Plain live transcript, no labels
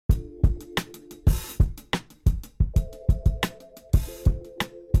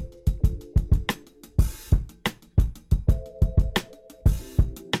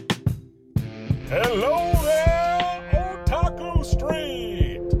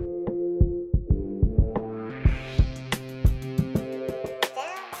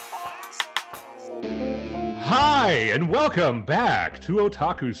and welcome back to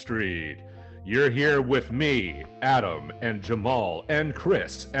Otaku Street. You're here with me, Adam, and Jamal, and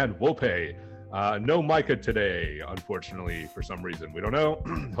Chris, and Wope. No Micah today, unfortunately, for some reason. We don't know.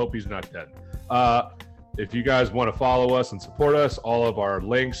 Hope he's not dead. If you guys want to follow us and support us, all of our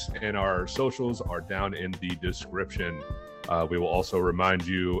links and our socials are down in the description. We will also remind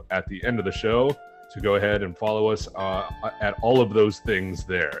you at the end of the show to go ahead and follow us at all of those things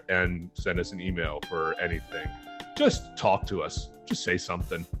there and send us an email for anything. Just talk to us. Just say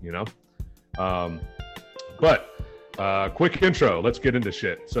something, you know? Quick intro. Let's get into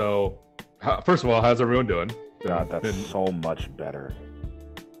shit. So, first of all, how's everyone doing? God, that's so much better.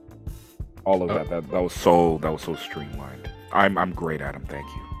 All of that was so streamlined. I'm great, Adam. Thank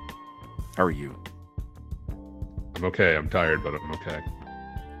you. How are you? I'm okay. I'm tired, but I'm okay.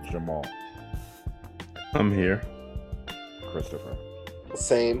 Jamal. I'm here. Christopher.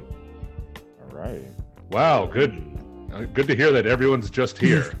 Same. All right. Wow, good. Good to hear that everyone's just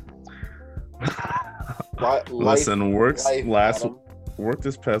here. Listen, work Adam.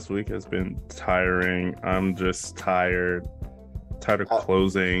 this past week has been tiring. I'm just tired of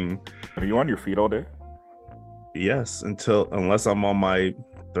closing. Are you on your feet all day? Yes, unless I'm on my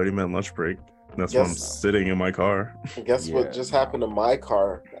 30-minute lunch break. That's when I'm sitting in my car. Guess what just happened to my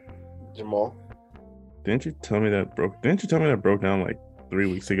car, Jamal? Didn't you tell me that broke down like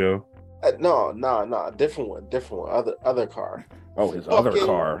 3 weeks ago? No, different one. Other car. Oh, his other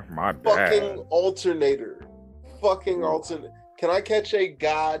car. My bad. Fucking alternator. Can I catch a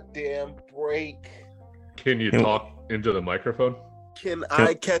goddamn break? Can you talk into the microphone? Can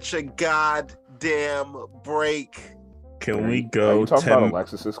I catch a goddamn break? Can we go? Are you talking about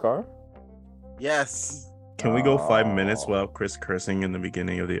Alexis's car? Yes. Can we go 5 minutes without Chris cursing in the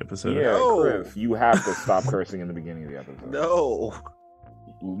beginning of the episode? Yeah, No. Chris, you have to stop cursing in the beginning of the episode. No,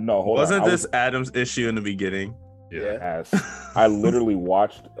 hold on. Wasn't this Adam's issue in the beginning? Yeah. As I literally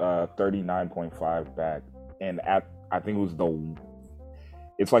watched 39.5 back, and I think it was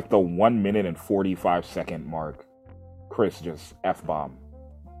it's like the 1 minute and 45 second mark. Chris just F-bomb.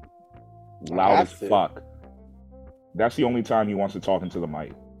 Loud as fuck. That's the only time he wants to talk into the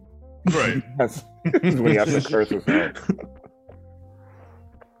mic. Right. That's when he has to curse himself.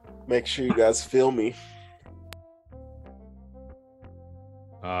 make sure you guys feel me.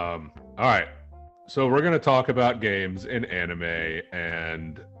 All right. So we're going to talk about games in anime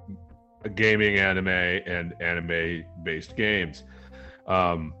and gaming anime and anime-based games.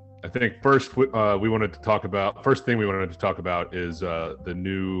 I think first thing we wanted to talk about is the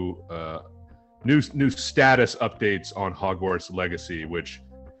new status updates on Hogwarts Legacy, which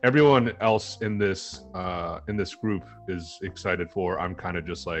everyone else in this group is excited for. I'm kind of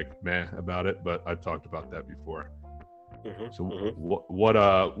just like meh about it, but I've talked about that before. What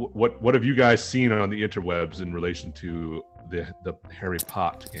have you guys seen on the interwebs in relation to the Harry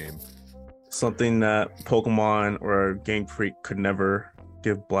Potter game? Something that Pokemon or Game Freak could never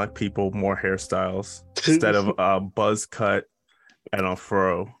give black people more hairstyles instead of a buzz cut and a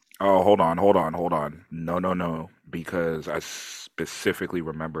fro. Oh, hold on. No. Because I specifically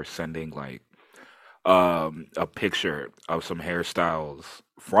remember sending like a picture of some hairstyles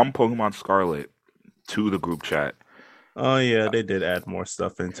from Pokemon Scarlet to the group chat. Oh yeah, they did add more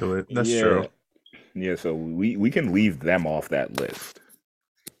stuff into it. That's true. Yeah, so we can leave them off that list.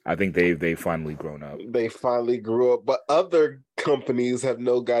 I think they've finally grown up. They finally grew up, but other companies have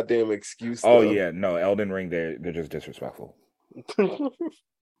no goddamn excuse. Oh yeah, no, Elden Ring, they're just disrespectful.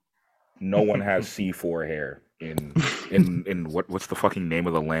 No one has C4 hair in what's the fucking name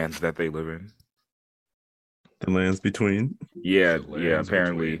of the lands that they live in? The lands between. Yeah.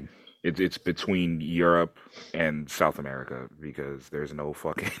 Apparently, it's between Europe and South America because there's no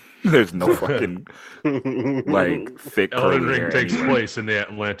fucking like thick curly Elden Ring hair takes anywhere. place in the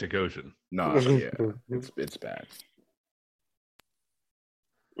Atlantic Ocean. No, yeah, it's bad.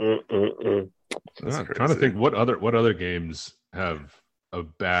 I'm trying to think what other games have a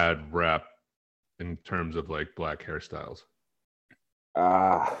bad rap in terms of like black hairstyles.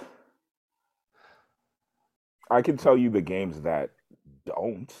 I can tell you the games that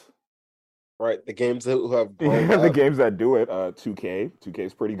don't. Right, the games that have grown The up. games that do it. 2K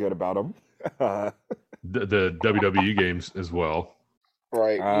is pretty good about them. The WWE games as well,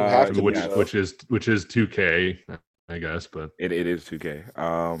 Right, you have to, which is 2K, I guess, but it is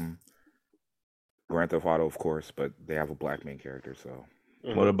 2K. Grand Theft Auto, of course, but they have a black main character, so.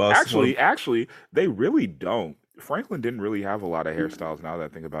 What about Actually, they really don't. Franklin didn't really have a lot of hairstyles. Now that I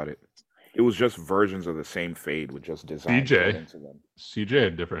think about it, it was just versions of the same fade with just design put into them. CJ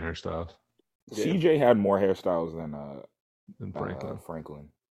had different hairstyles. Yeah. CJ had more hairstyles than Franklin. Franklin.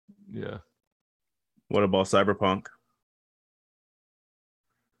 Yeah. What about Cyberpunk?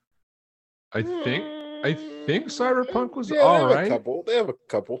 I think I think Cyberpunk was Yeah, they all have a right. couple. They have a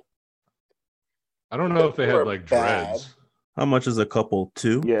couple. I don't know if they had weren't like bad. dreads. How much is a couple?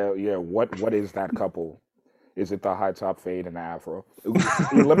 Two? Yeah. What is that couple? Is it the high top fade and the afro?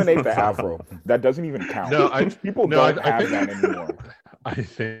 Eliminate the afro. That doesn't even count. No, People no, don't I have think that anymore.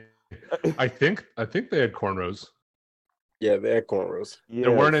 I think they had cornrows. Yeah, they had cornrows. Yeah,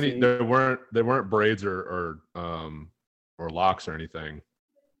 There weren't any. see, There weren't braids or locks or anything,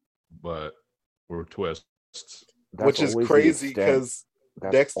 but were twists. that's Which is always the crazy extent. because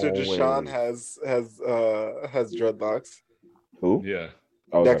That's Dexter Deshawn always- has dreadlocks. Who? Yeah.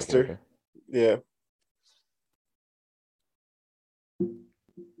 Oh, Dexter. okay. Yeah.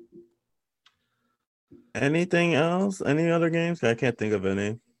 Anything else? Any other games? I can't think of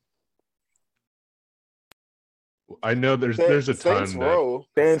any. I know there's a Saints ton. That, Row.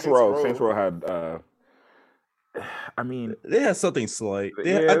 Saints Row had. I mean, They had something slight.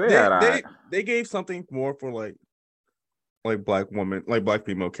 Yeah, they had They gave something more for like black woman, like black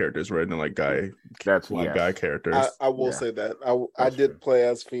female characters, rather than like that's black guy characters. I will Yeah. say that. I That's did true. play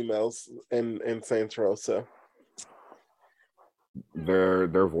as females in Saints Row, so Their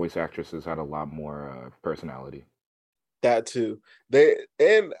voice actresses had a lot more personality. that too.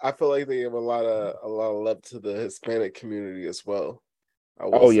 I feel like they give a lot of love to the Hispanic community as well. I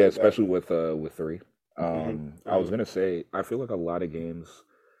will Oh say yeah, that. especially with 3. Mhm. I was gonna say I feel like a lot of games,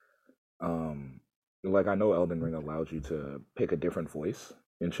 like I know Elden Ring allows you to pick a different voice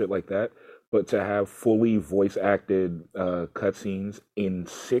and shit like that, but to have fully voice acted cutscenes in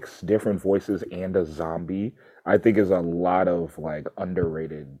 6 different voices and a zombie, I think is a lot of like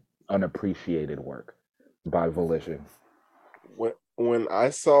underrated, unappreciated work by Volition. When I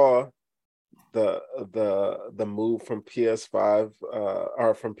saw the move from PS5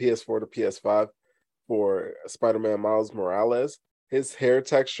 or from PS4 to PS5 for Spider-Man Miles Morales, his hair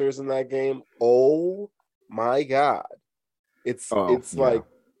textures in that game, oh my god. It's Oh, yeah. like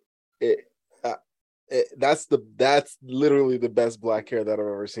that's literally the best black hair that I've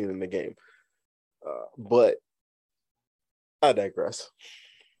ever seen in the game. But I digress.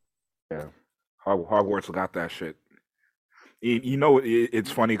 Yeah, Hogwarts got that shit.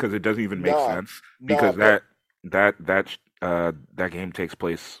 It's funny because it doesn't even make sense because but- that game takes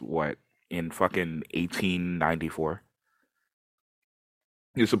place in fucking 1894.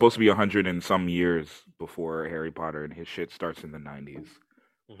 It's supposed to be 100 and some years before Harry Potter, and his shit starts in the 90s.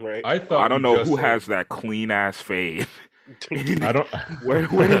 Right. I thought I don't you know just who said- has that clean ass fade. I don't.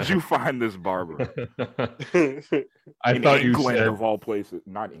 Where did you find this barber? I In thought you England, said. of all places,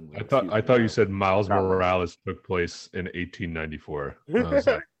 not England. I thought you said Miles Not right. Morales took place in 1894. I was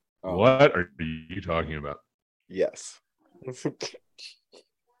like, Oh. what are you talking about, Yes.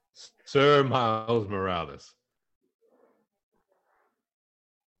 Sir Miles Morales?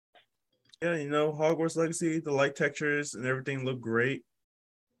 Yeah, Hogwarts Legacy, the light textures and everything look great.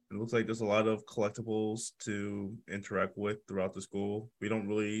 It looks like there's a lot of collectibles to interact with throughout the school. We don't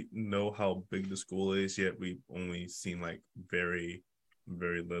really know how big the school is yet. We've only seen like very,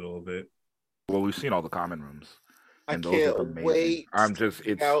 very little of it. Well, we've seen all the common rooms. I And those are can't amazing. wait. I'm just to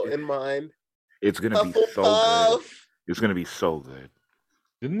keep out in mind. it's gonna be so good. Hufflepuff. It's gonna be so good.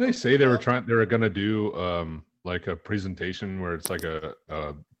 Didn't they say they were gonna do like a presentation where it's like a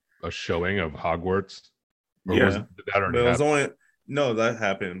showing of Hogwarts? Or Yeah. did that already But it was happen? no, that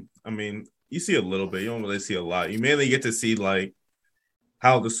happened. I mean, you see a little bit. You don't really see a lot. You mainly get to see like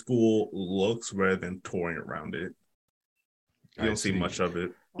how the school looks rather than touring around it. You I don't see see. much of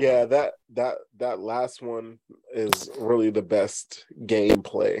it. Yeah, that last one is really the best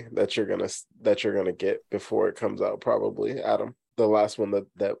gameplay that you're gonna get before it comes out, probably, Adam. The last one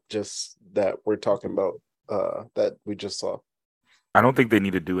that we're talking about, that we just saw. I don't think they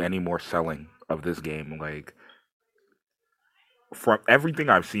need to do any more selling of this game. Like, from everything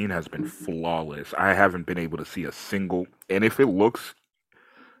I've seen has been flawless. I haven't been able to see a single. And if it looks,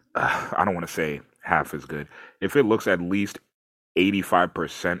 I don't want to say half as good. If it looks at least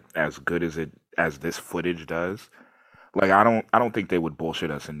 85% as good as this footage does, like I don't think they would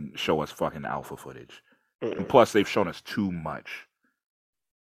bullshit us and show us fucking alpha footage. And plus, they've shown us too much.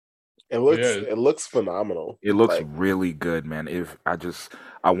 It looks phenomenal. It looks Like, really good, man.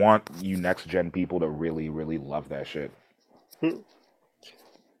 I want you next gen people to really, really love that shit.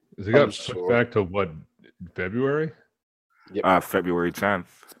 Is it got I'm put sure. back to what, February? February 10th,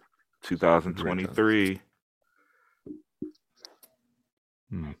 2023.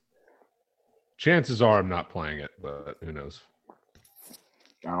 Chances are I'm not playing it, but who knows?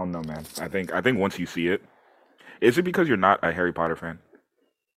 I don't know, man. I think once you see it, is it because you're not a Harry Potter fan?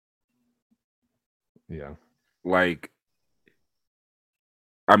 Yeah. Like,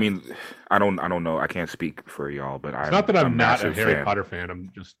 I mean, I don't know. I can't speak for y'all, but It's not that I'm not a massive Harry fan. Potter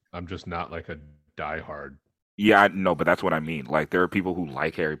fan. I'm just not like a diehard. Yeah, no, but that's what I mean. Like, there are people who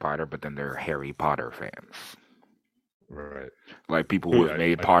like Harry Potter, but then they're Harry Potter fans. Right. Like people who have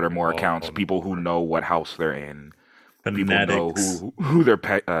made I Pottermore all accounts, know. people who know what house they're in, people know Fanatics. who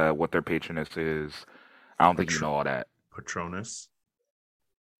their what their patroness is. I don't think you know all that. Patronus.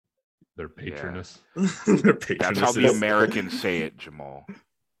 Their patroness. Their That's how the patronesses. Americans say it, Jamal.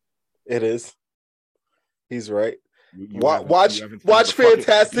 It is. He's right. You Watch haven't seen watch the fucking-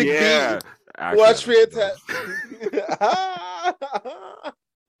 Fantastic Yeah. Beasts. Actually, Watch I haven't seen Fantastic.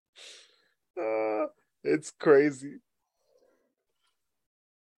 It's crazy.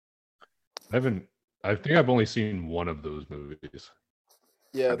 I think I've only seen one of those movies.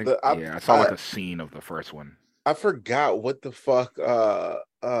 Yeah, those. I saw like a scene of the first one. I forgot what the fuck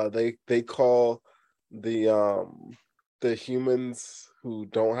they call the humans who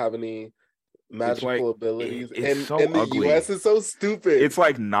don't have any magical abilities. It's so in the ugly. US it's so stupid. It's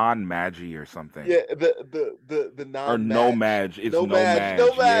like non-magi or something. yeah, the non Or no mag. It's no no mag.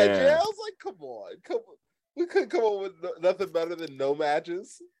 mag. Yeah, I was like, come on. We couldn't come up with nothing better than no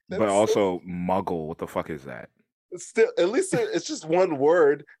mages. But also muggle. What the fuck is that? Still, at least it's just one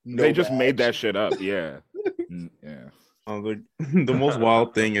word. No They just mage. made that shit up. Yeah. Yeah. The most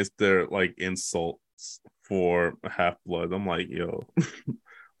wild thing is their like insults for half blood. I'm like, yo,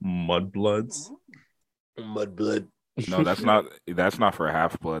 mudbloods. Mudblood. No, that's not for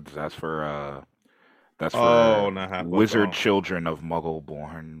half bloods. That's for not Half-Bloods. wizard children of muggle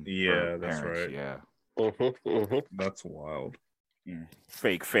born. Yeah, that's parents. right. Yeah. That's wild.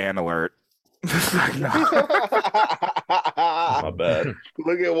 Fake fan alert. My bad.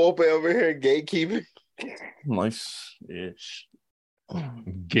 Look at Wolpe over here gatekeeping. Nice ish.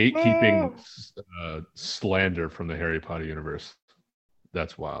 Gatekeeping slander from the Harry Potter universe.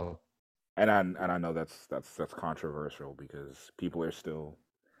 That's wild. And I know that's controversial because people are still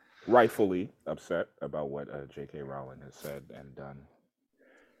rightfully upset about what J.K. Rowling has said and done.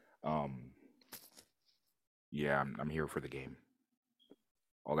 Yeah, I'm here for the game.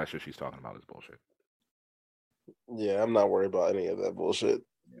 All that shit she's talking about is bullshit. Yeah, I'm not worried about any of that bullshit.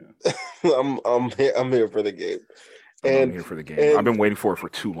 Yeah. I'm here for the game. I'm here for the game. I've been waiting for it for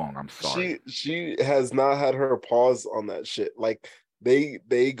too long. I'm sorry. She has not had her pause on that shit. Like they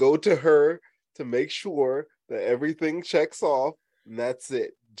go to her to make sure that everything checks off, and that's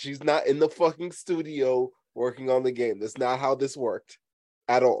it. She's not in the fucking studio working on the game. That's not how this worked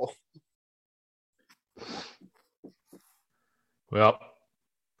at all. Well,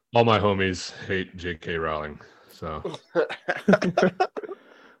 all my homies hate J.K. Rowling, so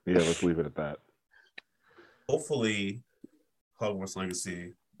Yeah, let's leave it at that. Hopefully, Hogwarts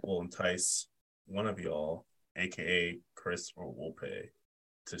Legacy will entice one of y'all, aka Chris or Wolpe,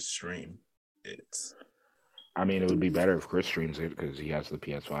 to stream it. I mean, it would be better if Chris streams it because he has the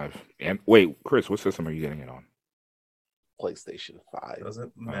PS5. And wait, Chris, what system are you getting it on? PlayStation 5.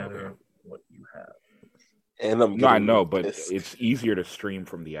 Doesn't matter what you have. And I'm No, I getting know, the but disc. it's easier to stream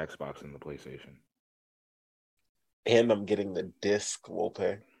from the Xbox than the PlayStation. And I'm getting the disc,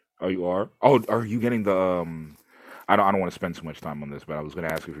 Wolpe. Oh, you are? Oh, are you getting the I don't want to spend too much time on this, but I was going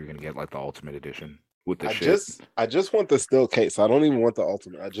to ask if you're going to get like the Ultimate Edition with the shit. I just want the still case. I don't even want the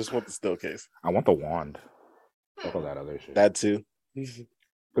ultimate. I just want the still case. I want the wand. Fuck all that other shit. That too.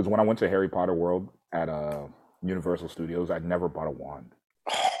 Because when I went to Harry Potter World at Universal Studios, I'd never bought a wand.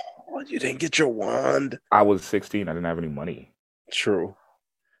 Oh, you didn't get your wand. I was 16. I didn't have any money. True.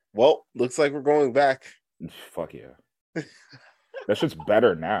 Well, looks like we're going back. Fuck yeah. That shit's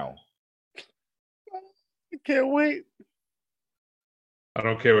better now. I can't wait. I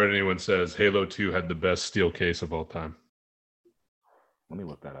don't care what anyone says. Halo 2 had the best steel case of all time. Let me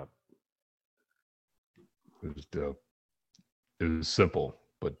look that up. It was dope. It was simple,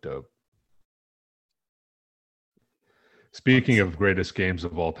 but dope. Speaking of greatest games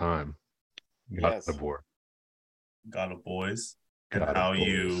of all time, God of War. God of Boys. And God of how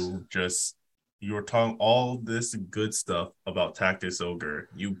Boys. you were talking all this good stuff about Tactics Ogre.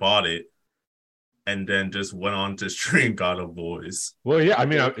 You bought it and then just went on to stream God of Boys. Well, yeah, I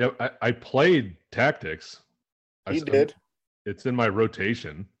mean, I played Tactics. He did. It's in my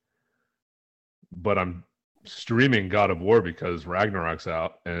rotation, but I'm streaming God of War because Ragnarok's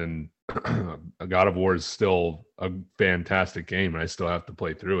out, and God of War is still a fantastic game, and I still have to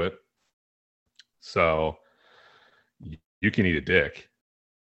play through it. So you can eat a dick,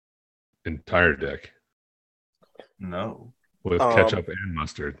 entire dick, No. with ketchup and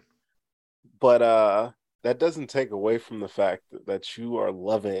mustard. But that doesn't take away from the fact that you are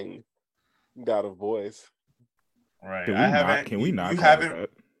loving God of Boys. Right. Can we not? You call it haven't that?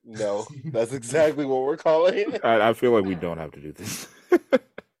 No, that's exactly what we're calling it. I feel like we don't have to do this.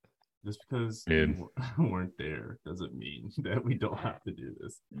 Just because Man. you weren't there doesn't mean that we don't have to do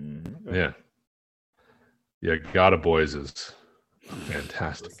this. Mhm. Yeah. Yeah, God of Boys is a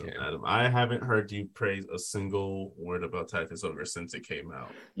fantastic Listen, game. Adam, I haven't heard you praise a single word about Tactics Ogre since it came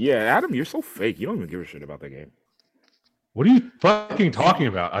out. Yeah, Adam, you're so fake. You don't even give a shit about that game. What are you fucking talking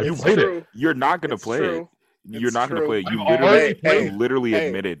about? I It's played it. true. You're not gonna It's play true. it. You're It's not gonna true. play it. You I've literally, already played you literally Hey,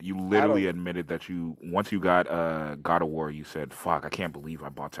 admitted. You literally Adam. admitted that you once you got God of War, you said, "Fuck, I can't believe I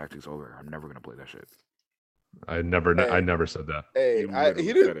bought Tactics Ogre. I'm never gonna play that shit." I never said that. Hey, You literally he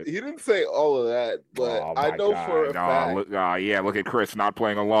said didn't. it. He didn't say all of that, but Oh I my know God. for a fact. Look, look at Chris not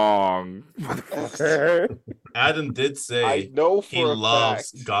playing along. Adam did I say know he for a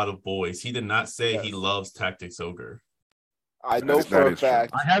loves fact. God of Boys. He did not say he Yes. loves Tactics Ogre. I know That for a is true.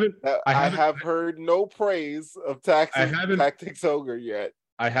 fact I haven't that I I haven't- have heard no praise of I haven't- Tactics Ogre yet.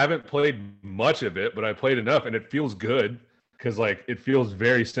 I haven't played much of it, but I played enough and it feels good because like it feels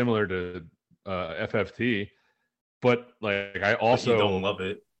very similar to FFT. But like I But also you don't love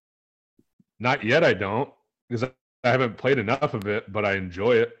it. not yet I don't because I haven't played enough of it, but I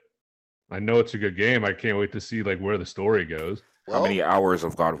enjoy it. I know it's a good game. I can't wait to see like where the story goes. How many hours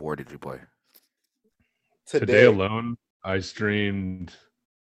of God of War did you play? Today alone, I streamed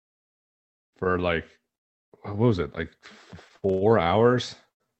for like what was it? Like 4 hours?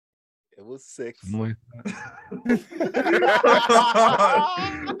 It was 6. Something like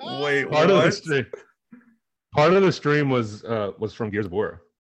Wait, Part of the what? stream. Part of the stream was from Gears of War,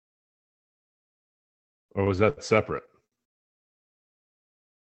 or was that separate?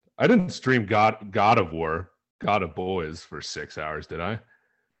 I didn't stream God of War, God of Boys for 6 hours, did I?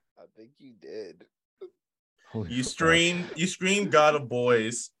 I think you did. Holy You fuck. streamed God of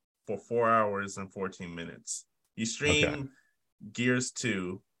Boys for 4 hours and 14 minutes. You streamed Gears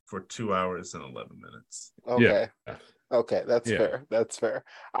 2 for 2 hours and 11 minutes. Okay. Yeah. Okay, that's Yeah. fair. That's fair.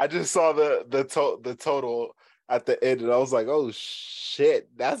 I just saw the total at the end, and I was like, "Oh shit,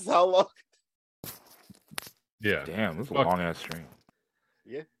 that's how long." Yeah. Damn, this is a Fuck. long ass stream.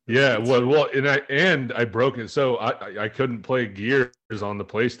 Yeah, well, and I broke it, so I couldn't play Gears on the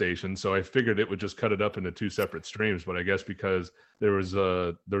PlayStation, so I figured it would just cut it up into 2 separate streams. But I guess because there was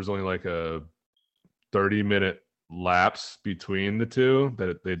only like a 30-minute lapse between the two,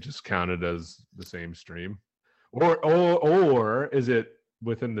 that they just counted as the same stream, or is it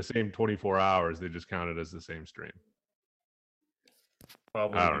within the same 24 hours they just counted as the same stream?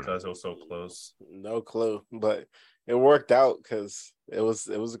 Probably I don't because it was so close. No clue, but it worked out because it was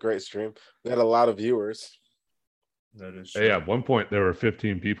a great stream. We had a lot of viewers. That is Yeah, at one point there were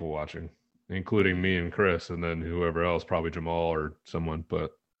 15 people watching, including me and Chris, and then whoever else, probably Jamal or someone.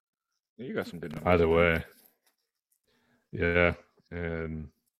 But You got some good numbers. either way, yeah, and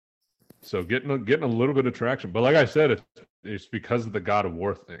so getting a little bit of traction. But like I said, it's because of the God of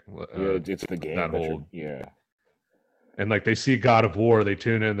War thing. Yeah, it's the game. that that whole- yeah. And like they see God of War, they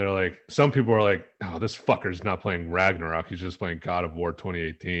tune in. They're like, some people are like, "Oh, this fucker's not playing Ragnarok. He's just playing God of War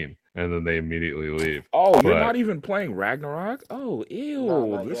 2018," and then they immediately leave. Oh, you're But- not even playing Ragnarok? Oh, ew. No,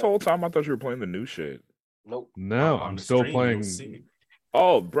 not This yet. whole time I thought you were playing the new shit. Nope. No, On I'm the still stream, you'll playing. see.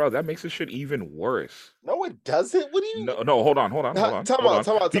 Oh, bro, that makes this shit even worse. No, it doesn't. What do you? No, hold on. Time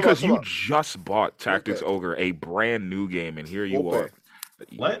out. Because you just bought Tactics Ogre, a brand new game, and here you Okay. are.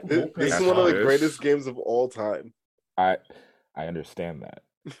 Let This Wolpe is That's one of the how it is. greatest games of all time. I understand that.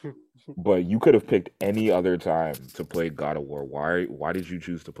 But you could have picked any other time to play God of War. Why did you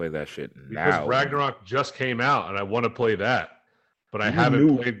choose to play that shit Because now? Ragnarok just came out, and I want to play that, but I You haven't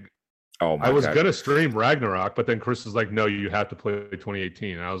knew- played. Oh my I was God. gonna stream Ragnarok, but then Chris was like, "No, you have to play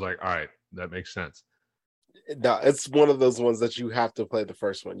 2018," and I was like, "All right, that makes sense." No, it's one of those ones that you have to play the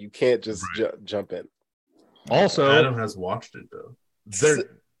first one. You can't just jump in. Also, Adam has watched it though. it's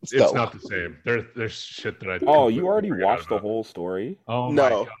So- not the same. There's shit that I. Oh, you completely already forgot watched the about. whole story? Oh No. my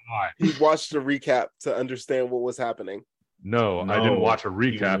god! He watched a recap to understand what was happening. No, I didn't No, watch a you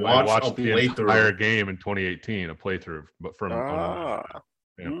recap. I watched watched a the playthrough. entire game in 2018, a playthrough, but from Ah.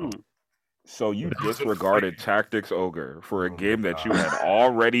 yeah. Mm. So you But that was a disregarded Tactics Ogre for a Oh my game that you God. had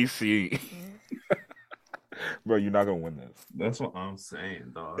already seen. Bro, you're not gonna win this. That's what I'm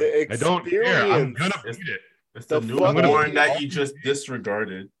saying, dog. The I don't care. I'm experience- gonna beat it. It's the, the newborn fucking- that you just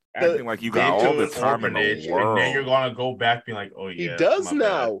disregarded. Acting like you got all the time in orphanage, the world. and then you're gonna go back being like, "Oh He yeah." does my bad.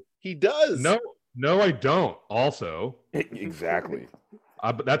 now. He does. No, I don't. Also, Exactly.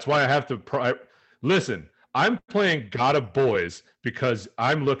 but that's why I have to. Listen, I'm playing God of Boys because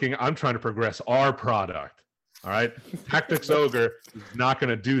I'm trying to progress our product. All right, Tactics Ogre is not going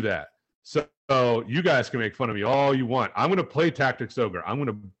to do that. So So you guys can make fun of me all you want. I'm going to play Tactics Ogre. I'm going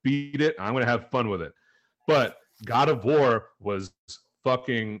to beat it. I'm going to have fun with it. But God of War was God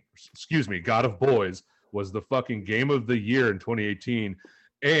of Boys was the fucking game of the year in 2018.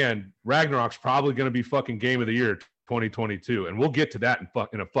 And Ragnarok's probably going to be fucking game of the year 2022. And we'll get to that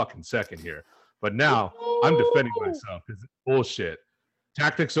in a fucking second here. But now I'm defending myself because it's bullshit.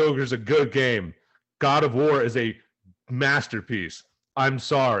 Tactics Ogre is a good game. God of War is a masterpiece. I'm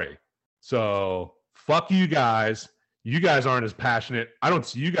sorry. So fuck you guys. You guys aren't as passionate. I don't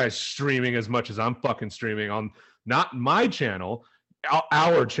see you guys streaming as much as I'm fucking streaming on not my channel,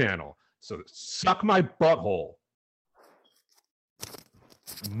 our channel. So suck my butthole.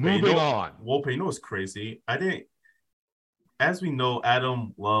 Moving on. Wolper, you know what's crazy? As we know,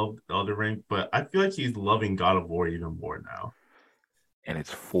 Adam loved Elden Ring, but I feel like he's loving God of War even more now. And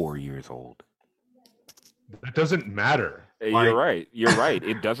it's 4 years old. That doesn't matter. You're right. You're right.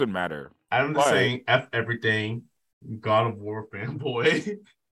 It doesn't matter. I'm just saying, F everything, God of War fanboy.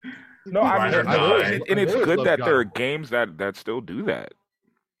 No, I mean, and it's good that there are games that still do that.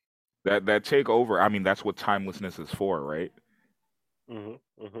 That take over. I mean, that's what timelessness is for, right?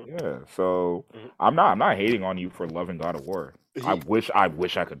 Mm-hmm, mm-hmm. Yeah. So I'm not hating on you for loving God of War. I wish I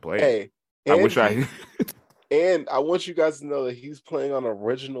could play it. Hey, I wish I. And I want you guys to know that he's playing on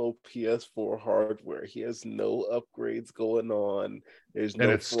original PS4 hardware. He has no upgrades going on. There's no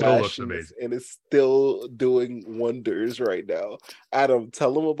it still looks amazing. And it's still doing wonders right now. Adam,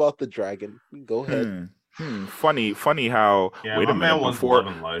 tell him about the dragon. Go ahead. Funny how wait a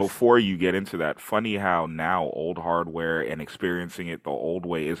minute before you get into that. Funny how now old hardware and experiencing it the old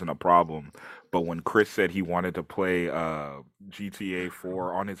way isn't a problem. But when Chris said he wanted to play GTA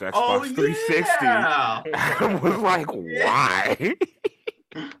 4 on his Xbox 360, I was like, why?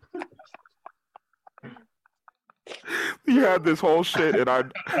 He had this whole shit, and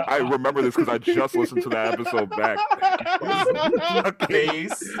I remember this because I just listened to that episode back.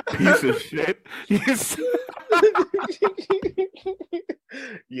 Piece of shit.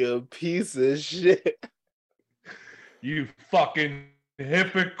 You piece of shit. You fucking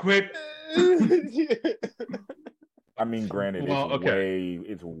hypocrite. I mean, granted,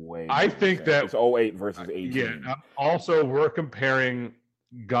 it's way. I think that it's 08 versus 18. Yeah. Also, we're comparing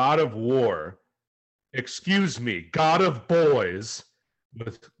God of War. God of Boys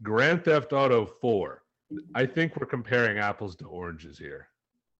with Grand Theft Auto 4. I think we're comparing apples to oranges here.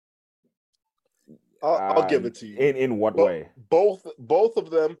 I'll give it to you. In what way? Both of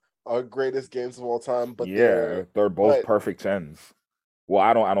them are greatest games of all time, but they're both perfect 10s. Well,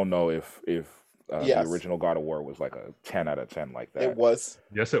 I don't know if the original God of War was like a 10 out of 10 like that. It was.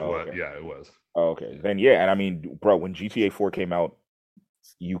 Yes, it was. Okay. Yeah, it was. Okay. Then and I mean, bro, when GTA 4 came out,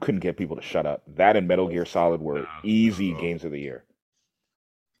 you couldn't get people to shut up. That and Metal Gear Solid were easy games of the year.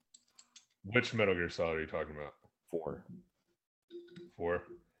 Which Metal Gear Solid are you talking about? 4.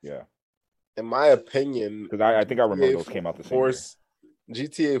 Yeah. In my opinion, because I think I remember those came out the same year.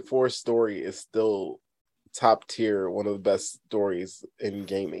 GTA 4 story is still top tier, one of the best stories in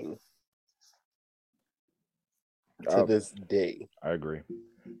gaming to this day. I agree.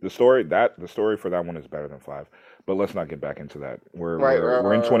 The story for that one is better than 5, but let's not get back into that. We're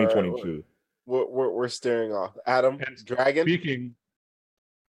in 2022. We're staring off. Adam, Dragon. Speaking.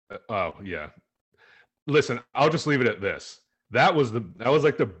 Oh yeah. Listen, I'll just leave it at this. That was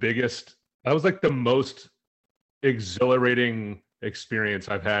like the most exhilarating experience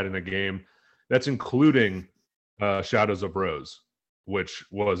I've had in a game. That's including Shadows of Rose, which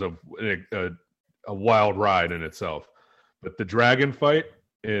was a wild ride in itself. But the dragon fight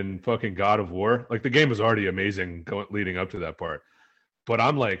in fucking God of War, like the game was already amazing leading up to that part. But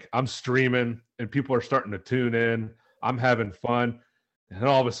I'm streaming and people are starting to tune in. I'm having fun. And then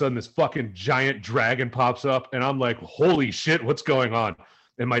all of a sudden this fucking giant dragon pops up and I'm like, holy shit, what's going on?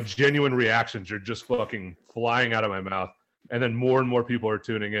 And my genuine reactions are just fucking flying out of my mouth. And then more and more people are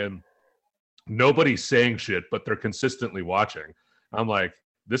tuning in. Nobody's saying shit, but they're consistently watching. I'm like,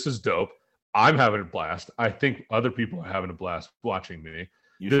 this is dope. I'm having a blast. I think other people are having a blast watching me.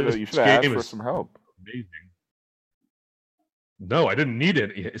 You should ask for some help. Amazing. No, I didn't need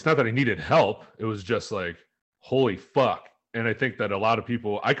it. It's not that I needed help. It was just like, holy fuck. And I think that a lot of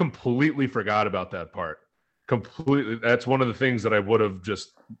people, I completely forgot about that part. Completely. That's one of the things that I would have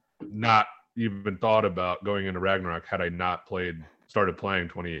just not even thought about going into Ragnarok had I not started playing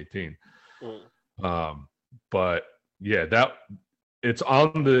 2018. But yeah, it's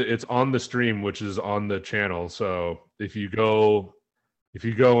on the stream, which is on the channel. So if you go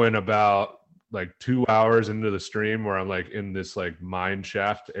in about like 2 hours into the stream where I'm like in this like mine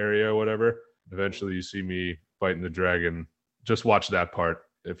shaft area or whatever, eventually you see me fighting the dragon. Just watch that part.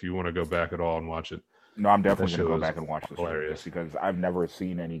 if you want to go back at all and watch it. No, I'm definitely That going to show go is back and watch this show hilarious. just because I've never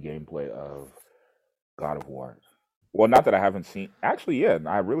seen any gameplay of God of War. Well, not that I haven't seen. Actually, yeah,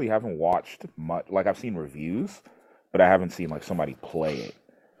 I really haven't watched much. Like, I've seen reviews, but I haven't seen like somebody play it.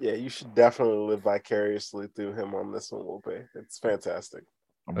 Yeah, you should definitely live vicariously through him on this one, Wolpe. It's fantastic.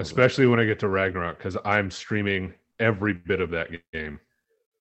 Especially when I get to Ragnarok, because I'm streaming every bit of that game.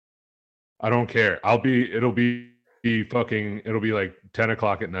 I don't care. It'll be like 10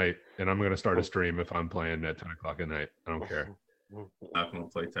 o'clock at night, and I'm gonna start a stream if I'm playing at 10 o'clock at night. I don't care. Not gonna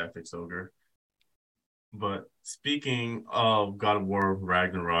play Tactics Ogre. But speaking of God of War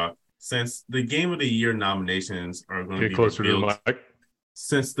Ragnarok, since the Game of the Year nominations are going to Get be closer revealed, to the mic.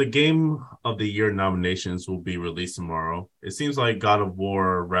 since the Game of the Year nominations will be released tomorrow, it seems like God of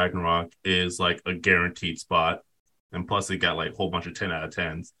War Ragnarok is like a guaranteed spot. And plus, it got like a whole bunch of 10 out of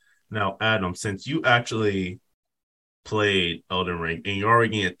 10s. Now, Adam, since you actually played Elden Ring and you're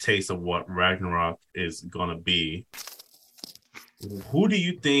already getting a taste of what Ragnarok is going to be, who do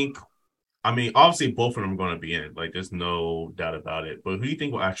you think? I mean, obviously, both of them are going to be in it. Like, there's no doubt about it. But who do you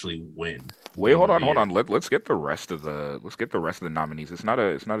think will actually win? Wait, hold on. Let's get the rest of the nominees. It's not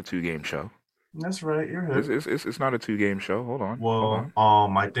a 2-game show. That's right. You're good. It's not a 2-game show. Hold on. Well,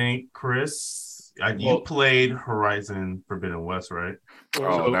 I think Chris, you played Horizon Forbidden West, right?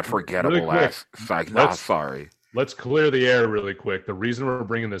 Oh, that forgettable ass. Sorry. Let's clear the air really quick. The reason we're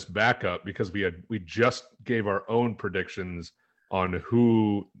bringing this back up because we just gave our own predictions on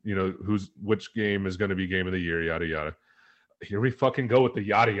which game is going to be Game of the Year, yada yada. Here we fucking go with the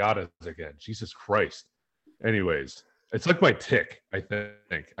yada yadas again. Jesus Christ. Anyways, it's like my tick. I think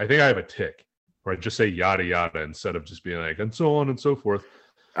I have a tick where I just say yada yada instead of just being like and so on and so forth.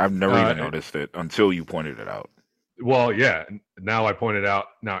 I've never even noticed it until you pointed it out. Well, yeah. Now I pointed out.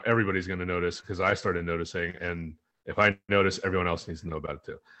 Now everybody's going to notice because I started noticing, and if I notice, everyone else needs to know about it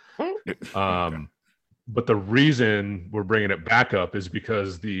too. But the reason we're bringing it back up is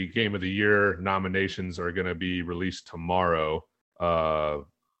because the Game of the Year nominations are going to be released tomorrow. But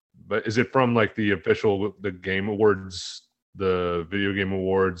is it from like the Game Awards, the Video Game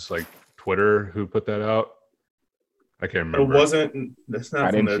Awards, like Twitter who put that out? I can't remember. It wasn't. That's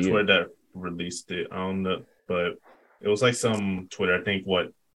not from their Twitter that released it. I don't know, but it was like some Twitter. I think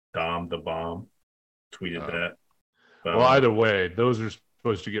Dom the Bomb tweeted that. But, well, either way, those are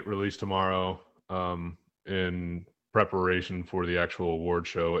supposed to get released tomorrow. In preparation for the actual award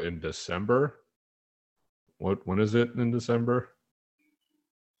show in December. When is it in December?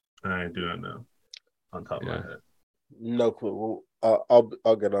 I do not know on top of my head. No clue.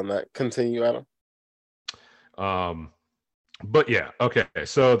 I'll get on that. Continue, Adam. But yeah, okay.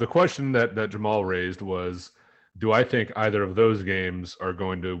 So the question that Jamal raised was, do I think either of those games are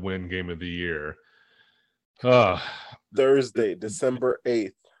going to win Game of the Year? Thursday, December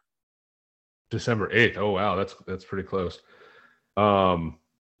 8th. December 8th. Oh wow, that's pretty close. Damn,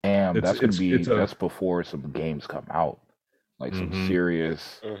 that's before some games come out, like some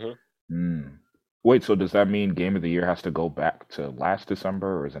serious. Wait, so does that mean Game of the Year has to go back to last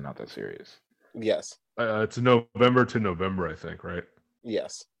December, or is it not that serious? Yes, it's November to November, I think, right?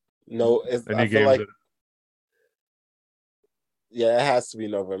 Yes. No, I feel like it has to be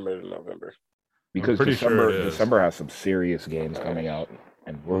November to November because December has some serious games coming out.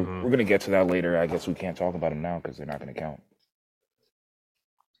 And we're going to get to that later. I guess we can't talk about them now because they're not going to count.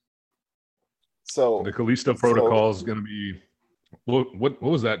 So the Callisto Protocol is going to be what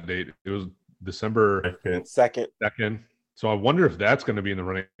was that date? It was December 2nd. So I wonder if that's going to be in the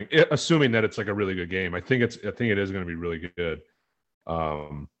running, assuming that it's like a really good game. I think it is going to be really good.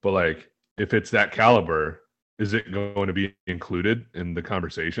 But like if it's that caliber, is it going to be included in the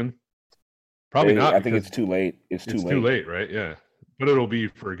conversation? Probably not. I think it's too late. It's too late, right? Yeah. But it'll be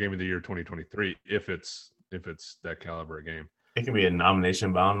for Game of the Year 2023 if it's that caliber of game. It can be a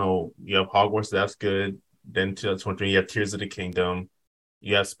nomination, but I don't know. You have Hogwarts, that's good. Then 2023, you have Tears of the Kingdom.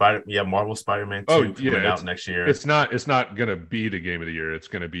 You have Marvel Spider-Man 2 coming out next year. It's not gonna be the Game of the Year. It's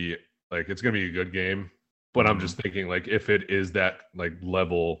gonna be a good game. But I'm just thinking like if it is that like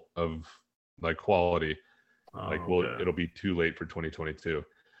level of like quality, it'll be too late for 2022.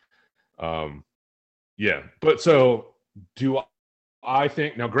 Yeah. But so do I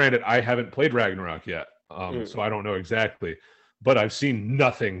think now, granted, I haven't played Ragnarok yet, so I don't know exactly, but I've seen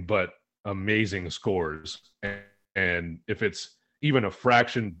nothing but amazing scores. And if it's even a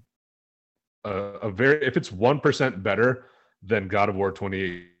fraction, if it's 1% better than God of War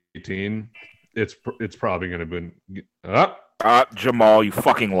 2018, it's probably going to be. Jamal, you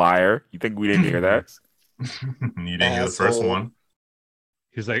fucking liar! You think we didn't hear that? You didn't hear the first one.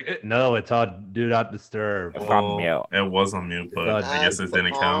 He's like, no, it's on do not disturb. It's on mute. It was on mute, but on- I guess it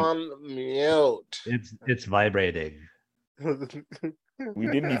didn't count. On mute. It's vibrating. We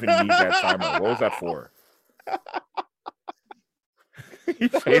didn't even need that timer. What was that for? He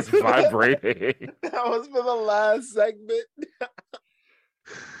says vibrating. That was for the last segment.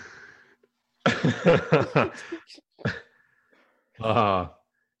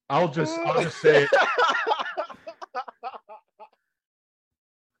 I'll just say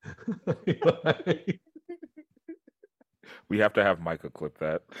We have to have Micah clip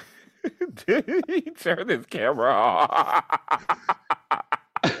that. Did he turn his camera off?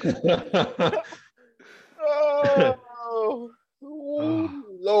 Oh,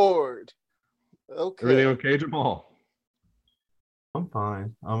 Lord. Okay. Everything okay, Jamal? I'm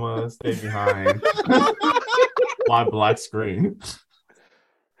fine. I'm gonna stay behind my black screen.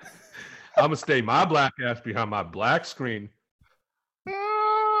 I'm gonna stay my black ass behind my black screen with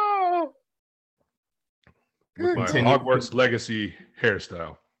my Continue. Hogwarts Legacy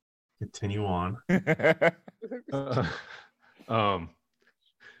hairstyle. Continue on.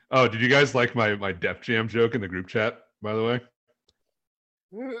 Oh, did you guys like my Def Jam joke in the group chat? By the way,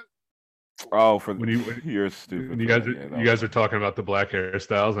 Oh, for when you're stupid. when you guys are talking about the black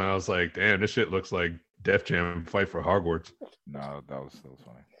hairstyles, and I was like, damn, this shit looks like Def Jam fight for Hogwarts. No, that was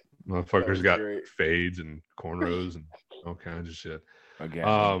funny. Motherfuckers got great. fades and cornrows and all kinds of shit. Again,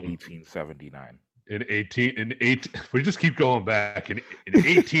 1879. We just keep going back in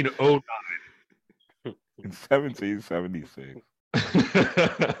 1809. In 1776.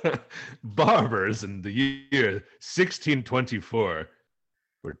 Barbers in the year 1624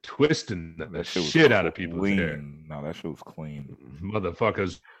 were twisting the shit was shit out of people's hair. clean. No, that shit was clean.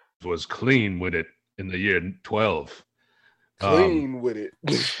 Motherfuckers was clean with it in the year 12. Clean with it.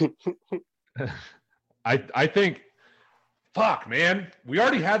 I think, fuck, man, we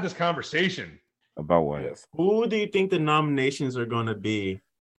already had this conversation. About what? Yes. Who do you think the nominations are going to be?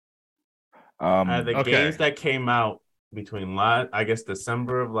 The Okay. games that came out between I guess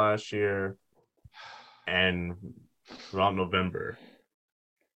December of last year and around November.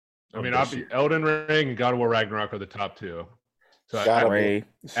 I mean, obviously, Elden Ring and God of War Ragnarok are the top two. So Stray,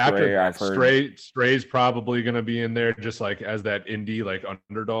 I've heard. Stray's probably going to be in there, just like as that indie like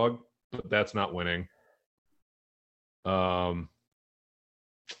underdog, but that's not winning.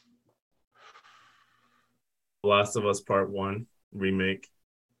 Last of Us Part 1 remake.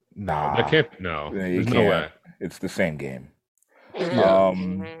 Nah, That can't. No, Yeah, you there's no can't. way. It's the same game. Yeah.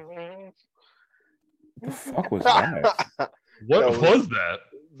 The fuck was that? What That was that?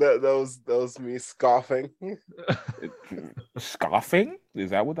 that was me scoffing. Scoffing?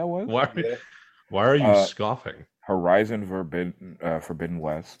 Is that what that was? Yeah. Why are you Uh, scoffing? Horizon Forbidden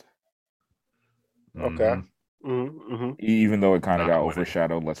West. Okay. Mhm. Even though it kind of Not got winning.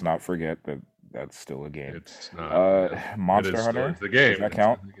 overshadowed, let's not forget that that's still a game. It's not. Monster It is Hunter. It's the game. Does that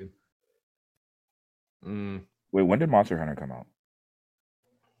count? Mm, Wait, when did Monster Hunter come out?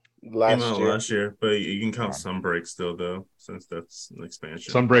 Last year, but you can count Sunbreak still though, since that's an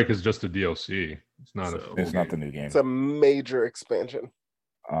expansion. Sunbreak is just a DLC. It's not a. So- Full It's not the game. new game. It's a major expansion.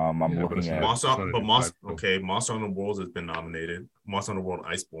 I'm Yeah, but looking it's at. not- Monster Hunter title. Worlds has been nominated. Monster Hunter World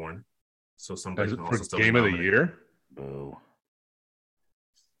Iceborne. So As Sunbreak it can for also still game be of the nominated. year. Boo.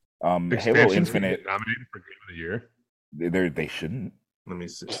 Halo Expansions can Infinite. get nominated for game of the year. They shouldn't. Let me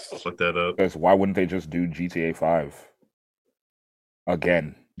see. Look that up. Because why wouldn't they just do GTA 5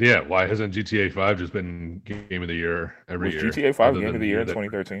 again? Yeah, why hasn't GTA 5 just been game of the year every Was year? GTA 5 other Game than of the Year in that-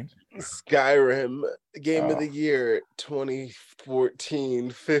 2013? Skyrim Game of Oh. the Year 2014,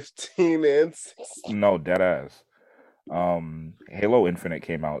 15, and 16. No, dead ass. Halo Infinite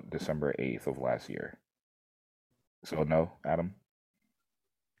came out December 8th of last year. So no, Adam.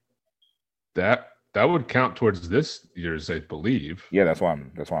 That would count towards this year's, I believe. Yeah, that's why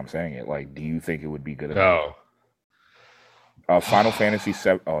I'm saying it. Like, do you think it would be good enough? No, Final Fantasy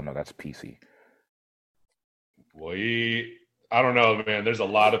 7. Oh no, that's PC. I don't know, man. There's a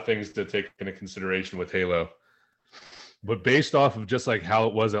lot of things to take into consideration with Halo, but based off of just like how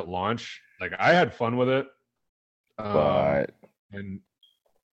it was at launch, like I had fun with it. But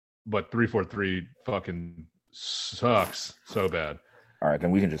But 343 fucking sucks so bad. all right,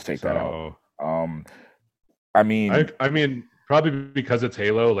 then we can just take that out. So I mean, I mean, probably because it's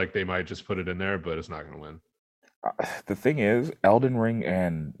Halo, like they might just put it in there, but it's not going to win. the thing is, Elden Ring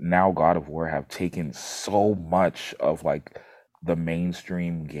and now God of War have taken so much of like the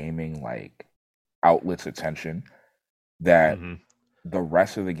mainstream gaming like outlets' attention that Mhm. the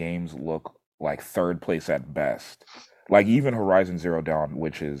rest of the games look like third place at best. Like even Horizon Zero Dawn,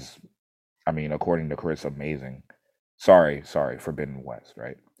 which is, I mean, according to Chris, amazing. Sorry, Forbidden West,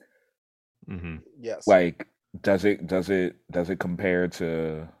 right? Hmm. Yes. Like, does it compare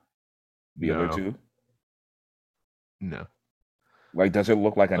to the other No, two? no. Like, does it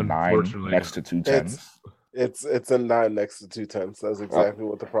look like a 9 Unfortunately, next no. to two It's tens? it's a 9 next to 2 10s. That's exactly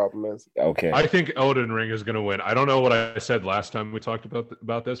what the problem is. Okay. I think Elden Ring is going to win. I don't know what I said last time we talked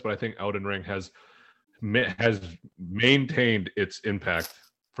about this, but I think Elden Ring has maintained its impact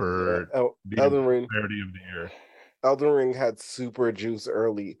Yeah, for the Elden Ring. entirety of the year. Elden Ring had super juice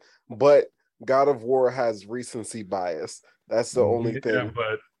early, but God of War has recency bias. That's the only Yeah, thing.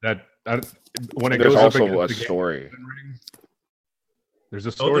 but when it There's goes up also against a the game, story. Elden Ring, there's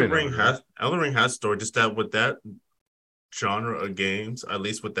a story in Elden Ring. Elden Ring has story. Just that with that genre of games, at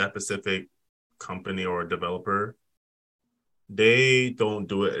least with that specific company or developer, they don't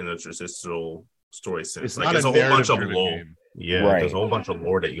do it in a traditional story sense. It's Like not a it's a whole bunch of narrative-driven lore. game. Yeah, there's Right. a whole bunch of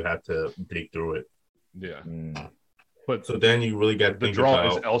lore that you have to dig through it. Yeah, Mm. but So then you really got to the think draw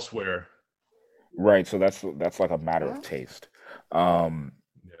is about elsewhere. Right. So that's like a matter of taste. Um,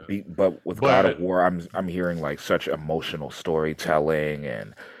 Yeah. but with God of But War, I'm hearing like such emotional storytelling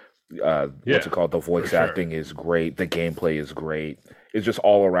and what's yeah, it called? The for voice sure. acting is great. The gameplay is great. It's just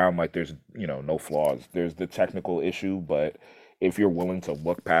all around like there's no flaws. There's the technical issue, but if you're willing to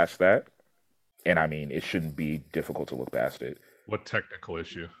look past that, and I mean it shouldn't be difficult to look past it. What technical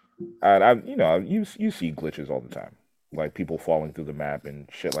issue? And you see glitches all the time, like people falling through the map and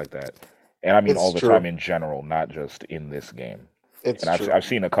shit like that. And I mean all It's the time true. in general, not just in this game. It's And I've true. I've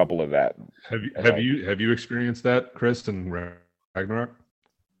seen a couple of that. Have you And have like, you have you experienced that, Chris, and Ragnarok?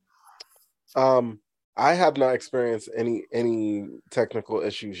 Um, I have not experienced any technical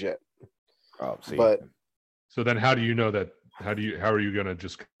issues yet, oh, see, but So then, how do you know that? How are you gonna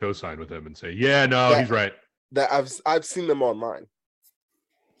just co-sign with him and say, yeah, no, that he's right that I've seen them online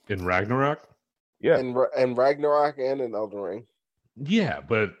in Ragnarok? yeah, in Ragnarok and in Elden Ring. Yeah,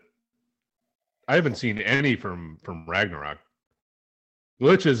 but I haven't seen any from Ragnarok.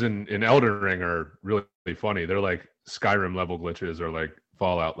 Glitches in Elden Ring are really funny. They're like Skyrim level glitches or like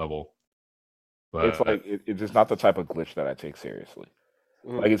Fallout level. it's But like it's just not the type of glitch that I take seriously.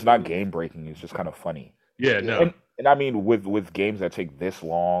 Mhm. Like it's not game breaking. It's just kind of funny. yeah, Yeah. no, And I mean with games that take this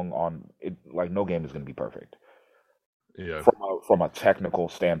long on it, like no game is going to be perfect. yeah. From a technical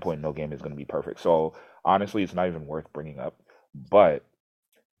standpoint, no game is going to be perfect. So honestly, it's not even worth bringing up. But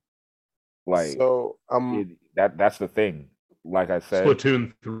like So that's the thing. Like I said,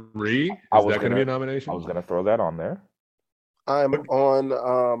 Splatoon 3, I is was that going to be a gonna nomination? throw that on there. I'm on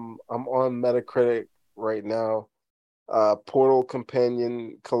Metacritic right now. Portal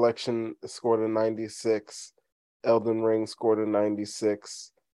Companion Collection scored a 96. Elden Ring scored a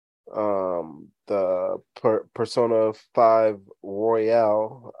 96. The Persona 5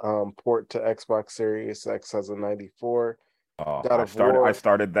 Royale port to Xbox Series X has a 94. God I of War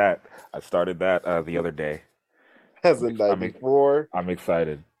started that. I started that the other day. has a I'm 94. I'm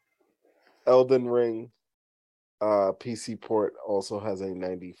excited. Elden Ring PC port also has a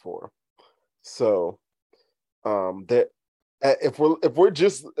 94. So that if we're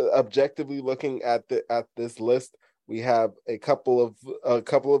just objectively looking at this list, we have a couple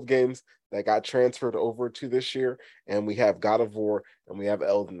of games that got transferred over to this year, and we have God of War and we have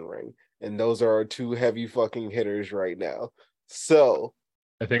Elden Ring, and those are our two heavy fucking hitters right now. So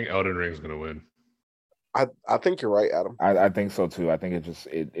I think Elden Ring is going to win. I think you're right, Adam. I think so too. I think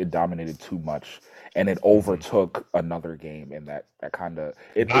it dominated too much, and it overtook another game, and that kind of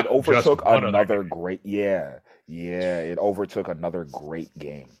it Not overtook just one other another game. great it overtook another great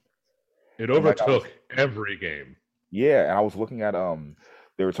game. It And like I was overtook every game. and I was looking at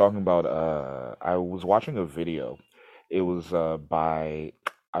they were talking about I was watching a video. It was by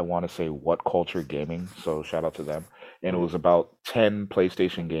I want to say What Culture Gaming, so shout out to them. And it was about 10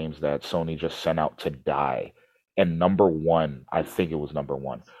 PlayStation games that Sony just sent out to die. And number one, I think it was number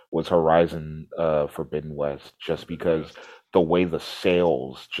one, was Horizon Forbidden West, just because the way the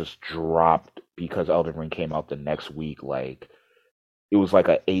sales just dropped because Elden Ring came out the next week, like it was like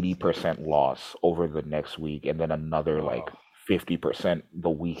a 80% loss over the next week, and then another like Oh, 50% the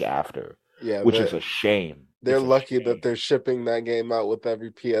week after, Yeah, which is a shame. they're It's a lucky shame. that they're shipping that game out with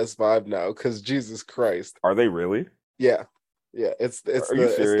every PS5 now, because Jesus Christ. Are they really? Yeah. Are you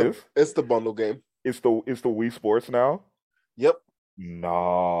serious? It's the bundle game. It's the Wii Sports now? Yep.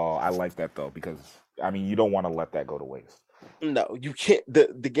 No, I like that though because I mean you don't want to let that go to waste. No, you can't. The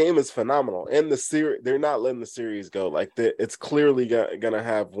game is phenomenal, and the series, they're not letting the series go. Like it's clearly gonna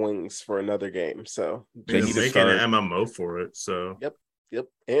have wings for another game. So They they're need to making an start. MMO for it. So yep,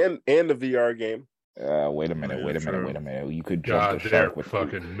 and the VR game. Wait a minute, Yeah, wait a minute, true. wait a minute. You could jump the God, they're shark with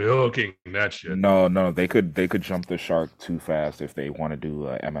fucking milking that shit. no, no. They could jump the shark too fast if they want to do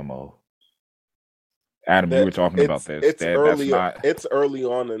MMO. Adam, you That were talking about this. it's That's early not. it's early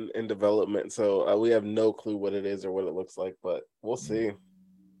on in development, so we have no clue what it is or what it looks like, but we'll see.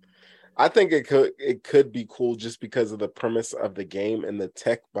 I think it could be cool just because of the premise of the game and the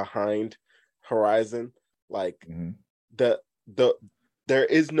tech behind Horizon. Like Mhm. the there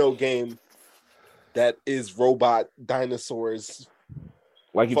is no game that is robot dinosaurs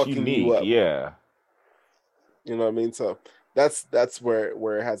Like it's fucking you unique, up. yeah. You know what I mean? So that's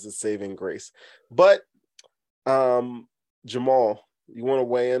where it has a saving grace. But Jamal, you want to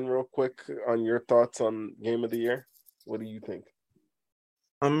weigh in real quick on your thoughts on Game of the Year? What do you think?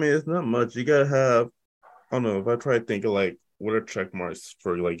 I mean, it's not much. You gotta have. I don't know. If I try to think of like what are check marks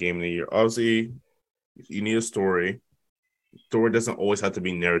for like game of the year, obviously you need a story. Story doesn't always have to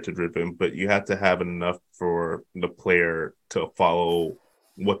be narrative driven, but you have to have enough for the player to follow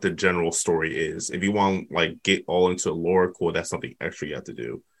what the general story is. If you want like get all into lore, cool, that's something extra you have to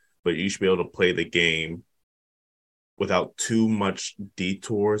do. But you should be able to play the game without too much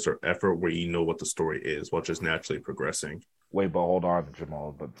detours or effort where you know what the story is while just naturally progressing. Wait, but hold on,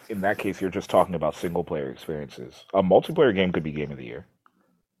 Jamal. But in that case, you're just talking about single player experiences. A multiplayer game could be game of the year.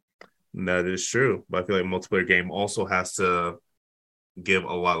 And that is true. But I feel like multiplayer game also has to give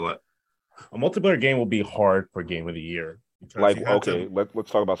a lot of a multiplayer game will be hard for game of the year because Like, you have okay, to.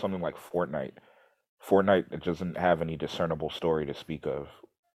 let's talk about something like Fortnite. Fortnite it doesn't have any discernible story to speak of.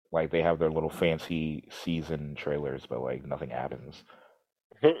 Like they have their little fancy season trailers, but like nothing happens.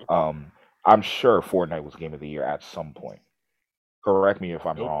 Um, I'm sure Fortnite was game of the year at some point. Correct me if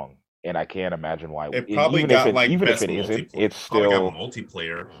I'm Nope. wrong, and I can't imagine why. It probably Even if got it like even if best it isn't, multiplayer. it's Probably got still.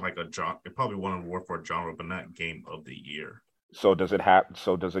 multiplayer like a genre. It probably won an award for a genre, but not game of the year. So does it have?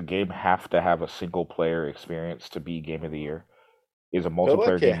 So does a game have to have a single player experience to be game of the year? Is a I feel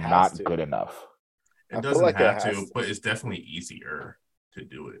multiplayer like it game has not to. good enough? It I feel doesn't like it have has to, to. but it's definitely easier to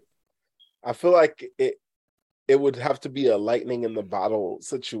do it. I feel like it would have to be a lightning in the bottle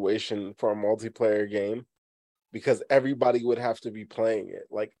situation for a multiplayer game because everybody would have to be playing it.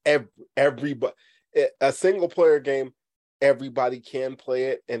 Like everybody, a single player game, everybody can play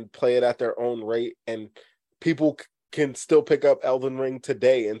it and play it at their own rate, and people can still pick up Elden Ring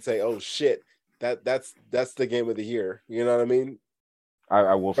today and say, "Oh shit, that's the game of the year." You know what I mean?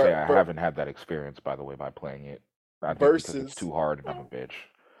 I will say I Ver- haven't had that experience, by the way, by playing it. I think because it's versus too hard and I'm a bitch.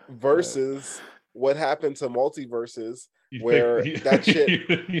 But versus what happened to multiverses You think where that shit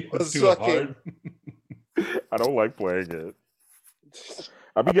it's was too fucking. hard? I don't like playing it.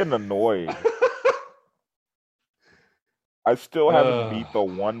 I've been getting annoyed. I still haven't beat the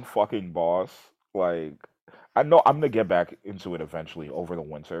one fucking boss. Like, I know I'm gonna get back into it eventually over the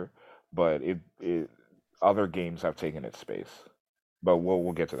winter, but it other games have taken its space. But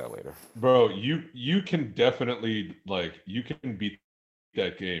we'll get to that later. Bro, you can definitely like you can beat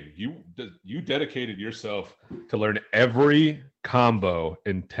that game. You dedicated yourself to learn every combo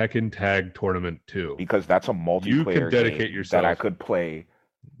in Tekken Tag Tournament 2. Because that's a You could multiplayer dedicate game yourself. that I could play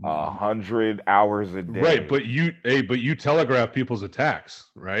 100 hours a day. Right, but you telegraph people's attacks,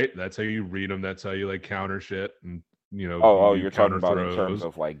 right? That's how you read them. That's how you like counter shit and Oh, you you're talking counter about in terms throws.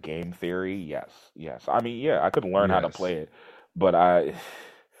 of like game theory? Yes, yes. I mean, yeah, I could learn how to Yes. play it, but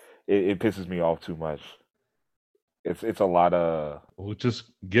it pisses me off too much. It's a lot of. Well, just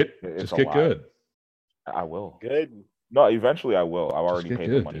It's a get lot. good. I will. Good. No, eventually I will. I've Just already get paid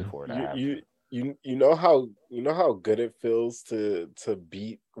the good, money dude. for it. I have You to. you know how good it feels to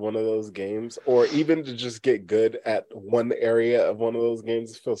beat one of those games, or even to just get good at one area of one of those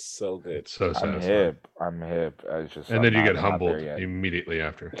games. It feels so good. It's so I'm satisfying. hip. I'm hip. It's just And I'm then you not, get I'm not there humbled yet. immediately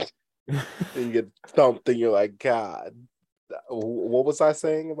after. And you get thumped, and you're like, God, what was I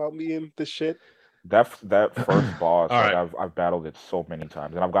saying about me and the shit? That first boss, All like right. I've battled it so many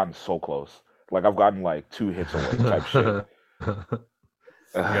times, and I've gotten so close. Like I've gotten like 2 hits away type shit. You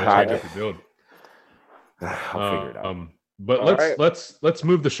gotta I change up just, your build. I'll figure it out. But All right. let's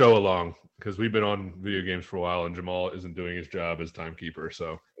move the show along because we've been on video games for a while and Jamal isn't doing his job as timekeeper.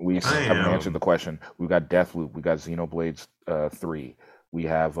 So We I haven't am. answered the question. We got Deathloop. We got Xenoblade 3. We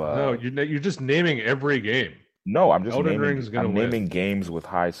have no, you're just naming every game. no. I'm just Elden naming. Ring's gonna I'm win. naming games with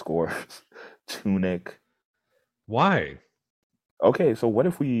high scores. Tunic. Why? Okay, so what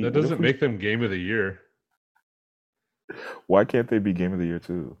if we? That what if doesn't we- make them game of the year. Why can't they be game of the year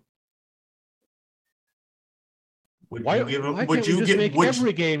too? Would Why you give them? can't Would we you just get? make Would,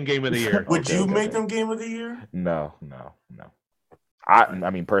 every game of the year? would Okay, you okay, make okay. them game of the year? No. I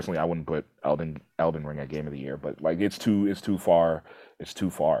mean personally, I wouldn't put Elden Ring at game of the year, but like it's too far. It's too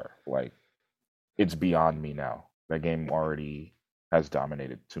far. Like It's beyond me now. That game already has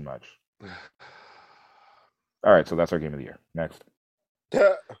dominated too much. All right, so that's our game of the year. Next.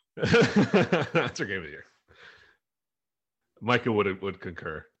 That's our game of the year. Micah would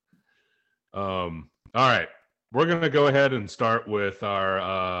concur. All right, we're gonna go ahead and start with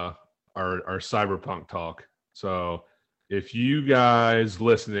our cyberpunk talk. So, if you guys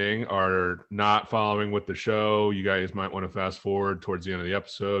listening are not following with the show, you guys might want to fast forward towards the end of the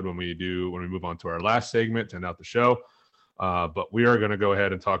episode when we move on to our last segment to end out the show. But we are going to go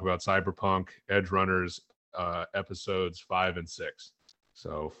ahead and talk about Cyberpunk Edge Runners episodes 5 and 6.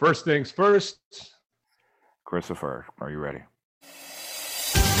 So first things first. Christopher, are you ready?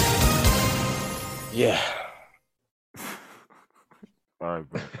 Yeah. All right,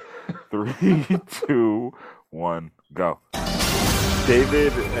 bro. 3, 2, 1, go.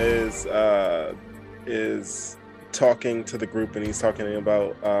 David is talking to the group, and he's talking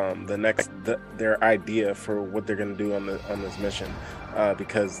about their idea for what they're going to do on this mission,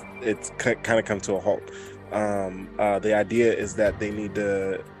 because it's kind of come to a halt. The idea is that they need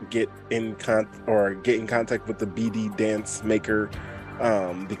to get in contact with the BD dance maker,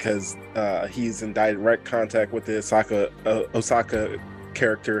 because he's in direct contact with the Osaka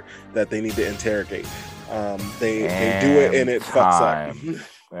character that they need to interrogate. They do it and it fucks up.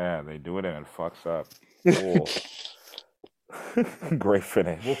 Yeah, they do it and it fucks up. Cool. Great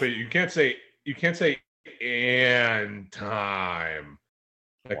finish. Wolfie, you can't say and time.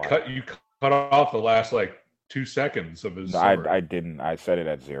 You cut off the last 2 seconds of his. I didn't. I said it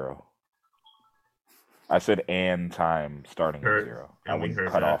at 0. I said and time starting at 0. I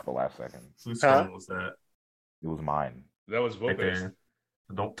wouldn't cut off the last second. Whose phone was that? It was mine. That was Wolfie's.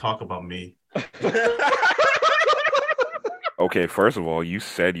 Don't talk about me. Okay, first of all, you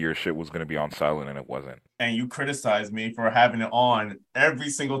said your shit was going to be on silent and it wasn't. And you criticized me for having it on every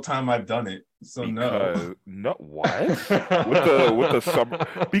single time I've done it. So no. No, what? with the summer.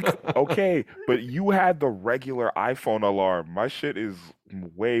 Okay, but you had the regular iPhone alarm. My shit is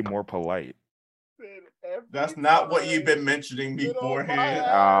way more polite. That's not what you've been mentioning beforehand.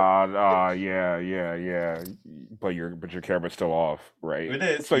 Yeah. But your camera's still off, right? It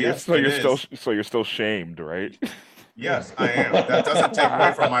is. You're still shamed, right? Yes, I am. That doesn't take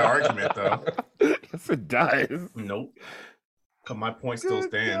away from my argument, though. Yes, it does. Nope. Cause my point still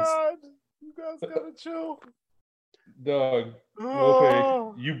stands. God. You guys gotta chill. Dog,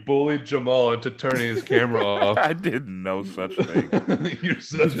 Wolfie, you bullied Jamal into turning his camera off. I did no such thing. You're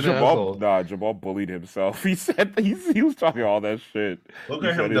such an asshole. Nah, Jamal bullied himself. He said he was talking all that shit. Look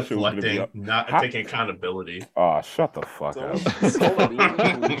at him deflecting, not taking accountability. Oh, shut the fuck up. So mean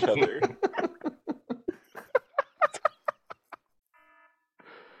to each other.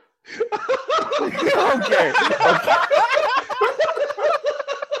 Okay.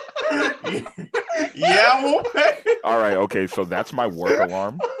 Yeah, Wolfie. All right, okay, so that's my work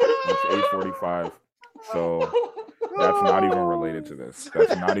alarm. It's 8:45. So that's not even related to this.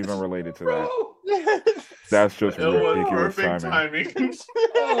 That's not even related to that. That's just ridiculous timing.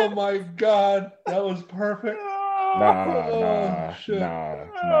 Oh my god, that was perfect. Nah, chill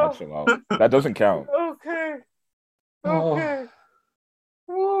out. That doesn't count. Okay.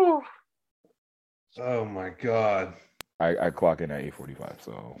 Woo. Oh my god. I clock in at 8:45,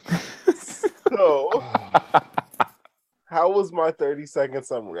 so. So, how was my 30-second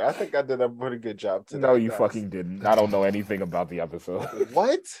summary? I think I did a pretty good job today. No, you fucking didn't. I don't know anything about the episode.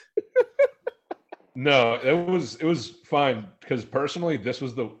 What? No, it was fine because personally,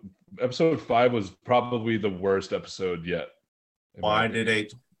 episode 5 was probably the worst episode yet. Why did they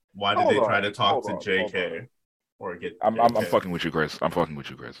try to talk to JK or get? I'm fucking with you, Chris.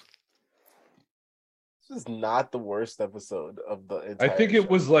 This is not the worst episode of the entire I think show. it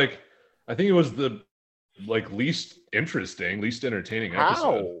was the least interesting, least entertaining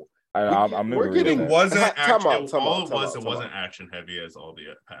episode. I'm It wasn't It wasn't action heavy as all the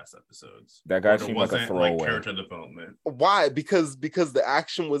past episodes. That guy seemed like a throwaway. Character development. Why? Because the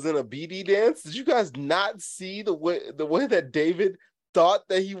action was in a BD dance. Did you guys not see the way that David thought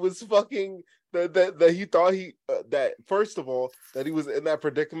that he was fucking that he thought that first of all that he was in that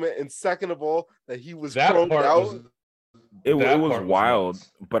predicament, and second of all that he was chromed out. It was wild,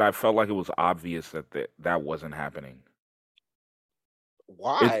 but I felt like it was obvious that wasn't happening.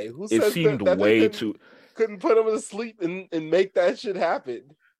 Why? It seemed way too. Couldn't put him to sleep and make that shit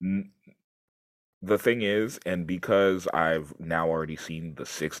happen. The thing is, and because I've now already seen the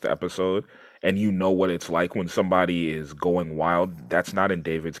 6th episode, and you know what it's like when somebody is going wild, that's not in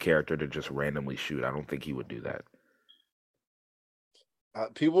David's character to just randomly shoot. I don't think he would do that.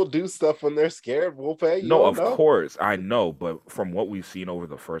 People do stuff when they're scared. Wolpe, you No, don't of know. course I know, but from what we've seen over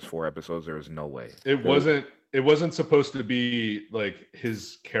the first 4 episodes, there is no way. It wasn't supposed to be like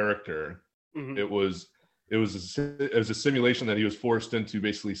his character. Mhm. It was a simulation that he was forced into,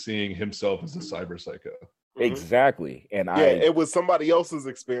 basically seeing himself as a cyber psycho. Mhm. Exactly, and Yeah, it was somebody else's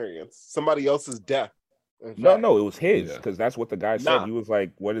experience, somebody else's death. No, it was his, Yeah. because that's what the guy said. Nah. He was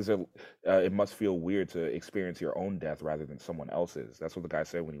like, "What is it? It must feel weird to experience your own death rather than someone else's." That's what the guy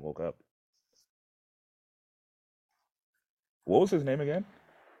said when he woke up. What was his name again?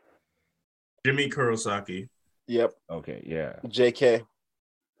 Jimmy Kurosaki. Yep, Okay, yeah. JK.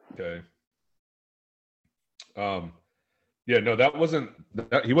 Okay. Yeah, no,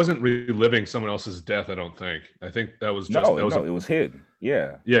 he wasn't reliving someone else's death. I don't think. I think that was just It was hidden.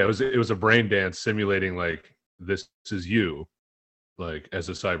 Yeah, yeah, it was a brain dance simulating like this is you, like as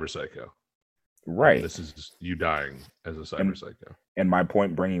a cyber psycho. right. This is you dying as a cyber psycho. And my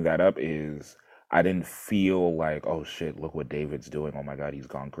point bringing that up is I didn't feel like, oh shit, look what David's doing. Oh my God, he's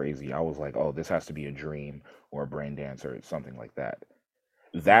gone crazy. I was like, oh, this has to be a dream or a brain dance or something like that.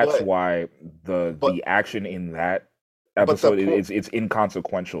 That's why the action in that episode it's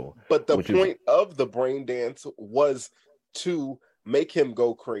inconsequential. But the point of the brain dance was to make him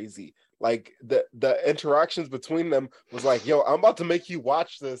go crazy. Like the interactions between them was like, yo, I'm about to make you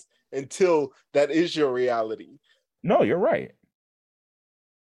watch this until that is your reality. No, you're right.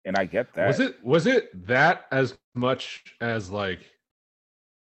 And I get that. Was it that as much as like,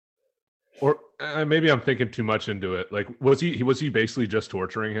 or maybe I'm thinking too much into it. Like, was he basically just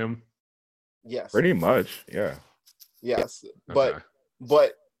torturing him? Yes, pretty much. Yeah. Yes, Okay.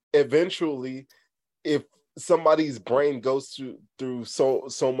 but eventually, if somebody's brain goes through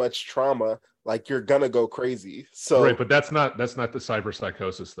so much trauma, like you're gonna go crazy. So right, but that's not the cyber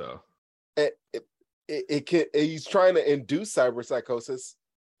psychosis though. It can. He's trying to induce cyber psychosis.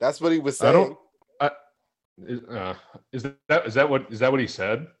 That's what he was saying. Is that what he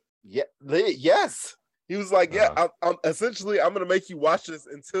said? Yeah. Yes. He was like, yeah. I'm gonna make you watch this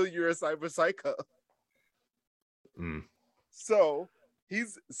until you're a cyber psycho. Mm. So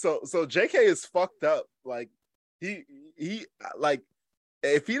JK is fucked up. Like he like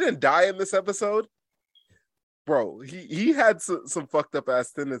if he didn't die in this episode, bro, he had some fucked up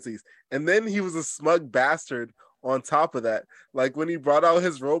ass tendencies, and then he was a smug bastard on top of that. Like when he brought out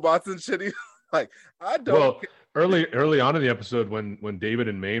his robots and shit, he was like, I don't. Well, early on in the episode when David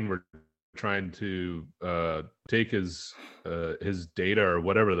and Maine were trying to take his data or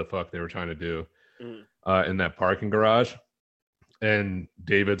whatever the fuck they were trying to do in that parking garage, and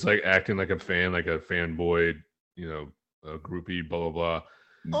David's like acting like a fan, like a fanboy, you know, a groupie, blah blah blah.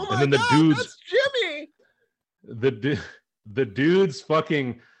 Oh my and then God, that's Jimmy. The dude's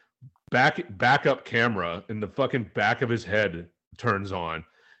fucking backup camera in the fucking back of his head turns on,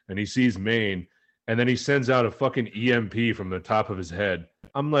 and he sees Maine, and then he sends out a fucking EMP from the top of his head.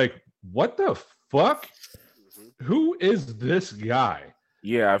 I'm like, what the fuck? Who is this guy?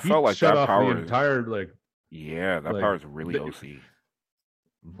 Yeah, I felt like that power. The entire like. Yeah, that power is really OC.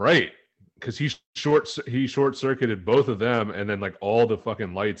 Right, because he short circuited both of them, and then like all the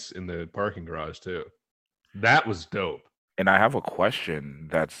fucking lights in the parking garage too. That was dope. And I have a question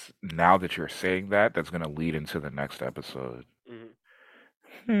that's, now that you're saying that, that's going to lead into the next episode.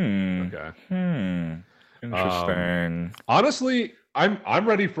 Okay. Interesting. Honestly, I'm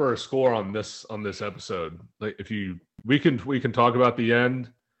ready for a score on this episode. Like, we can talk about the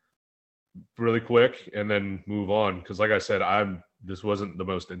end really quick and then move on, because like I said, this wasn't the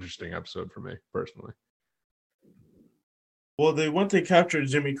most interesting episode for me personally. Well, they went to capture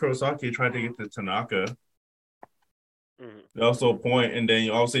Jimmy Kurosaki, tried to get to Tanaka. They also point, and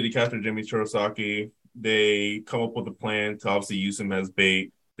then obviously to capture Jimmy Kurosaki, they come up with a plan to obviously use him as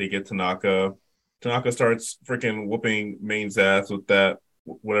bait. They get Tanaka. Tanaka starts freaking whooping Maine's ass with that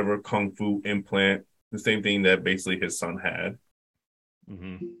whatever kung fu implant, the same thing that basically his son had.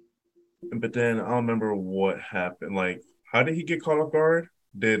 But then I don't remember what happened. Like, how did he get caught off guard?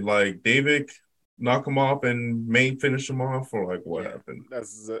 Did like David knock him off and Maine finish him off, or like what happened?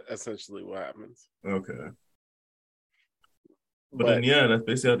 That's essentially what happens. Okay. But then, yeah, that's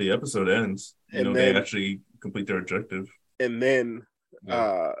basically how the episode ends. They actually complete their objective. And then,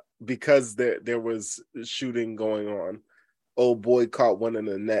 because there was shooting going on, old boy caught one in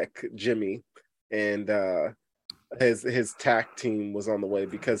the neck, Jimmy, and his TAC team was on the way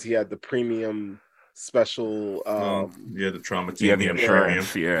because he had the premium special. The trauma team, yeah, the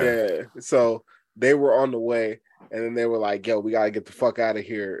insurance, yeah. So they were on the way, and then they were like, "Yo, we gotta get the fuck out of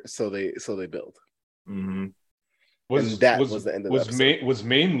here." So they built. Was the end of the episode. Was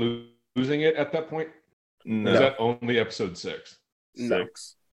Maine losing it at that point? No. Was that only episode 6? No.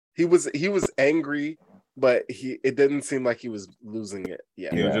 6. He was angry, but it didn't seem like he was losing it. He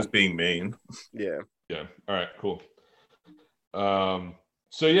Yeah. was just being mean. Yeah. Yeah. All right. Cool.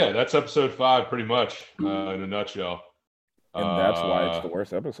 So yeah, that's episode 5, pretty much in a nutshell. And that's why it's the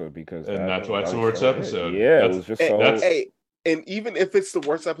worst episode, because that's why it's the was worst so episode. good. Yeah, That's- it was just so. Hey, and even if it's the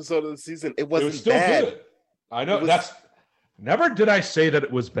worst episode of the season, it It wasn't was still bad. good. I know It was- that's never did I say that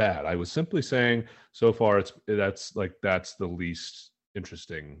it was bad. I was simply saying so far that's the least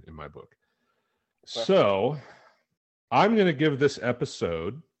interesting in my book. Okay. So I'm gonna give this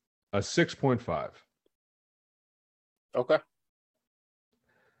episode a 6.5. Okay.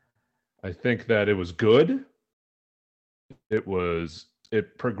 I think that it was good.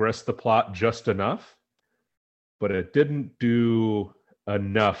 It progressed the plot just enough, but it didn't do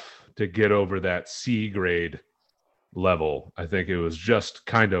enough to get over that C grade level. I think it was just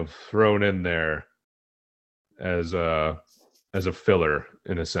kind of thrown in there as a filler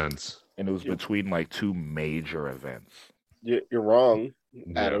in a sense. And it was between like 2 major events. You're wrong,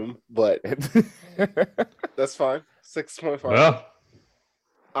 Adam, but that's fine. 6.5. Well,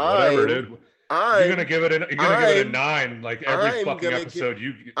 whatever, dude. You're gonna give it a 9, like every I'm fucking gonna episode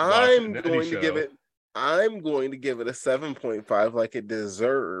you watch I'm in any going to show. give it. I'm going to give it a 7.5, like it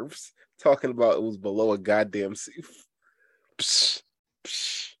deserves. Talking about it was below a goddamn C. Psh,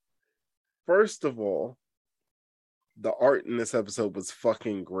 psh. First of all, the art in this episode was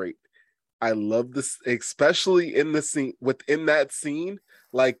fucking great. I love this, especially in the scene within that scene.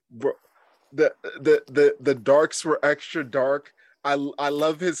 Like, bro, the darks were extra dark. I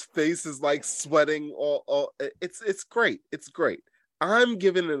love his face is like sweating. All it's great. It's great. I'm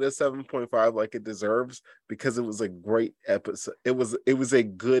giving it a 7.5, like it deserves, because it was a great episode. It was a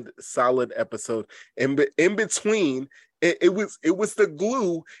good, solid episode. And in between, it was the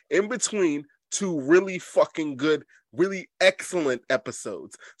glue in between 2 really fucking good, really excellent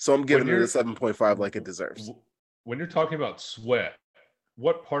episodes. So I'm giving it a 7.5, like it deserves. When you're talking about sweat,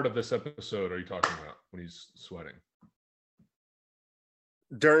 what part of this episode are you talking about when he's sweating?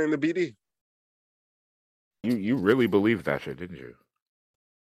 During the BD. You really believed that shit, didn't you?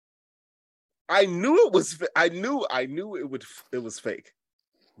 I knew it was. I knew it was fake,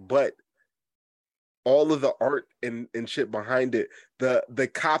 but all of the art and shit behind it, the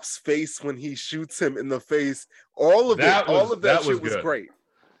cop's face when he shoots him in the face, all of that shit was great.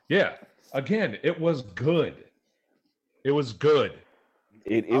 Yeah, again, it was good. It was good.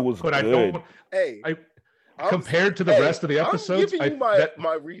 It was but good. Compared to the rest of the episodes, I'm giving you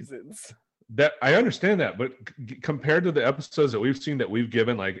my reasons. That I understand that, but compared to the episodes that we've seen that we've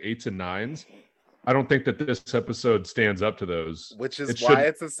given like 8s and 9s, I don't think that this episode stands up to those. Which is why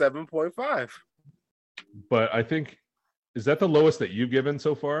it's a 7.5. But I think, is that the lowest that you've given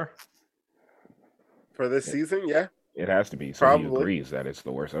so far? For this season, yeah. It has to be. So he agrees that it's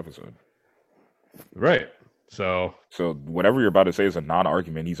the worst episode. Right. So whatever you're about to say is a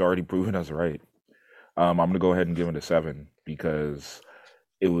non-argument. He's already proven us right. I'm going to go ahead and give it a 7 because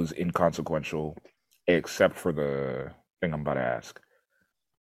it was inconsequential, except for the thing I'm about to ask.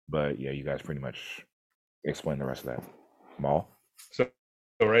 But yeah, you guys pretty much explain the rest of that. Maul? So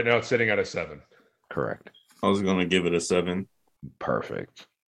right now it's sitting at a 7. Correct. I was going to give it a 7. Perfect.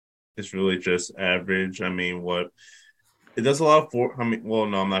 It's really just average. I mean, it does a lot for. I mean, well,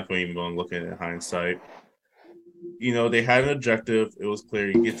 no, I'm not going to even go and look at it in hindsight. You know, they had an objective. It was clear.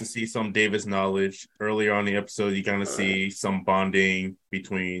 You get to see some David's knowledge. Earlier on in the episode, you kind of see some bonding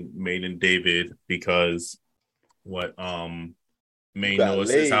between Maine and David because what Maine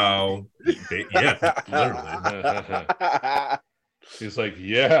notices how literally. He's like,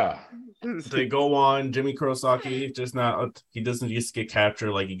 yeah. They go on Jimmy Kurosaki, he doesn't just get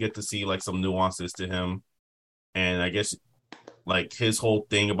captured. Like, you get to see like some nuances to him. And I guess like his whole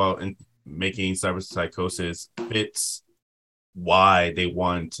thing about making cyberpsychosis fits why they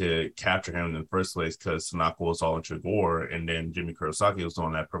wanted to capture him in the first place, because Tanaka was all in Chigor, and then Jimmy Kurosaki was the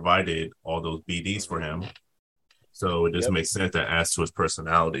one that provided all those BDs for him. So it just makes sense that adds to his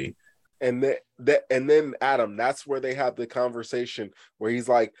personality. And then Adam, that's where they have the conversation where he's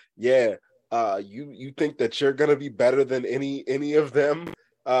like, "Yeah, you think that you're gonna be better than any of them?"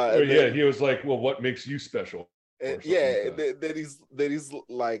 He was like, "Well, what makes you special?" Then he's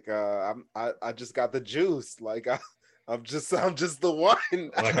like, "I just got the juice. Like I'm just the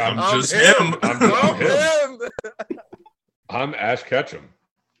one. Like I'm just him. I'm him. I'm Ash Ketchum."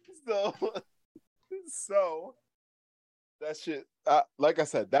 So that shit, like I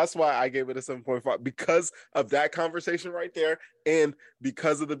said, that's why I gave it a 7.5, because of that conversation right there, and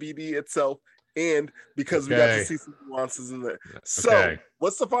because of the BD itself, and because we got to see some nuances in there. So,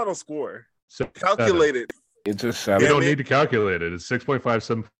 what's the final score? So calculate it. It's a We 7. don't need to calculate it. It's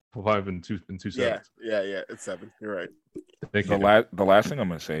 6.575 and 2 seconds. Yeah. It's 7. You're right. Thank The you. the last thing I'm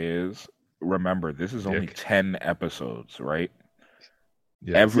gonna say is, remember, this is only Dick. 10 episodes, right?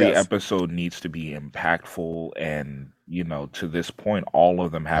 Yes. Every Yes. episode needs to be impactful, and to this point, all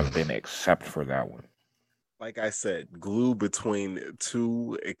of them have been except for that one. Like I said, glue between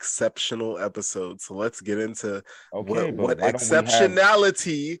 2 exceptional episodes. So let's get into Okay, what but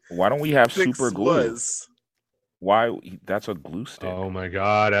exceptionality why don't we have 6 super glue? was. Why? That's a glue stick. Oh my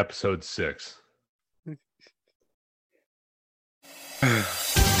God, episode 6. You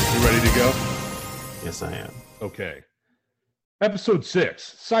ready to go? Yes, I am. Okay. Episode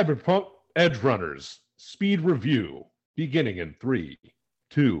 6, Cyberpunk Edge Runners Speed Review, beginning in 3,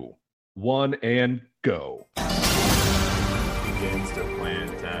 2, 1, and go. Begins their plan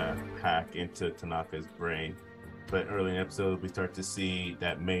to hack into Tanaka's brain. But early in the episode, we start to see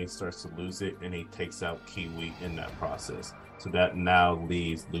that May starts to lose it, and he takes out Kiwi in that process. So that now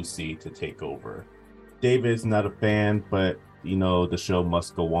leaves Lucy to take over. David's not a fan, but the show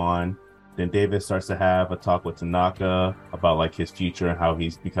must go on. Then David starts to have a talk with Tanaka about like his future and how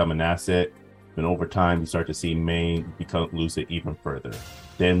he's become an asset. Then over time, you start to see Maine lose it even further.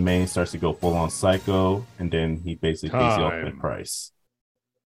 Then Maine starts to go full on psycho, and then he basically pays the ultimate price.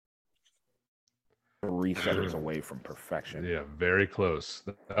 3 seconds away from perfection. Yeah, very close.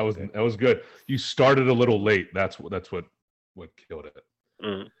 That was good. You started a little late. That's what killed it.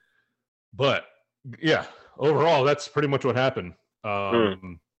 Mm. But yeah, overall, that's pretty much what happened. That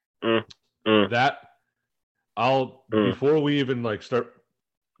before we even like start.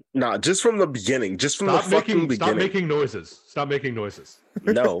 Nah, just from the beginning. Just from Stop the fucking beginning. Stop making noises. Stop making noises.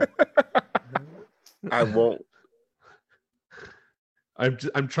 No, I won't.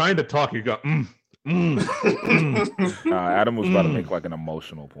 I'm trying to talk. You go. Adam was about to make like an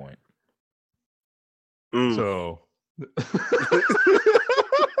emotional point. So.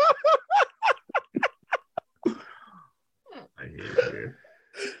 I hate it.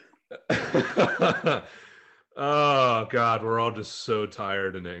 Oh God, we're all just so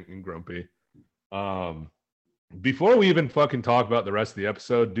tired and grumpy. Before we even fucking talk about the rest of the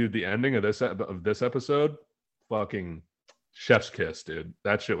episode, dude, the ending of this episode, fucking chef's kiss, dude.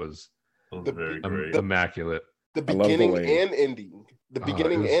 That shit was Very great. immaculate. The beginning and ending. The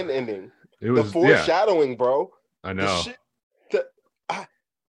beginning and ending. It was the foreshadowing, bro. I know.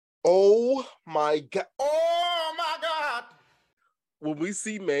 Oh my God. Oh my God. When we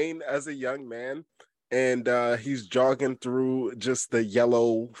see Maine as a young man and he's jogging through just the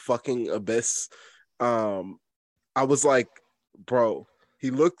yellow fucking abyss, I was like, bro, he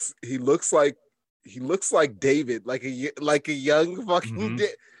looks like David, like a young fucking man.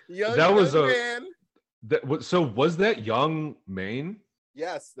 So was that young Maine?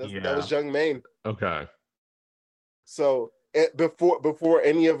 Yes, that was young Maine. Okay. So before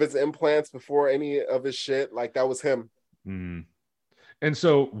any of his implants, before any of his shit, like that was him. Mm. And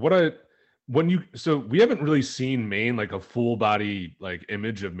so we haven't really seen Maine, like a full body like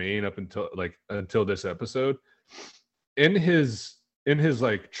image of Maine up until this episode. In his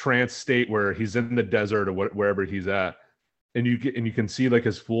like trance state where he's in the desert or wherever he's at, and you can see like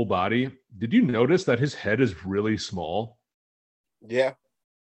his full body. Did you notice that his head is really small? Yeah.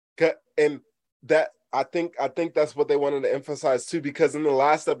 And that I think that's what they wanted to emphasize too, because in the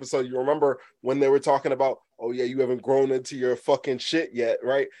last episode, you remember when they were talking about, oh yeah, you haven't grown into your fucking shit yet,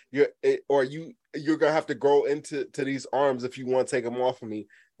 right? You're gonna have to grow into these arms if you want to take them off of me.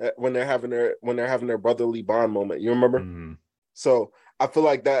 When they're having their brotherly bond moment, you remember? Mm-hmm. So I feel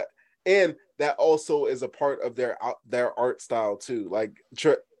like that, and that also is a part of their art style too. Like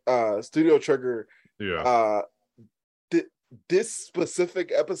Studio Trigger, yeah. This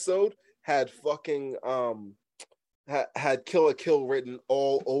specific episode had fucking had Kill la Kill written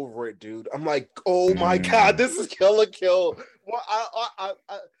all over it, dude. I'm like, oh my God, this is Kill la Kill. Well, I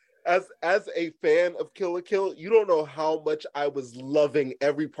as a fan of Kill la Kill, you don't know how much I was loving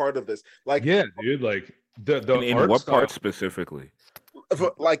every part of this. Like, yeah, dude, like the in art what style, part specifically? If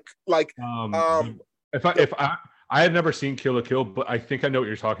I had never seen Kill la Kill, but I think I know what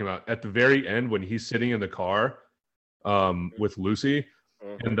you're talking about. At the very end, when he's sitting in the car with Lucy,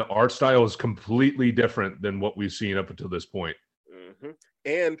 and the art style is completely different than what we've seen up until this point. Mm-hmm.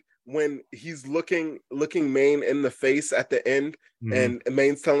 And when he's looking Maine in the face at the end, and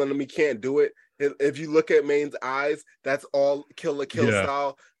Maine's telling him he can't do it. If you look at Maine's eyes, that's all Kill la Kill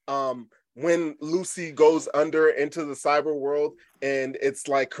style. When Lucy goes under into the cyber world and it's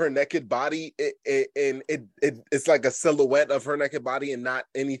like her naked body, it's like a silhouette of her naked body and not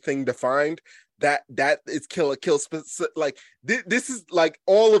anything defined. that is Kill Kill. Like this is like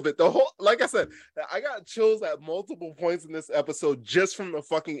all of it. The whole, like I said, I got chills at multiple points in this episode just from the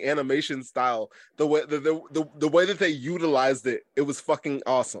fucking animation style. The way the way that they utilized it, it was fucking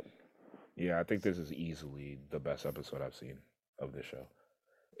awesome. Yeah, I think this is easily the best episode I've seen of this show.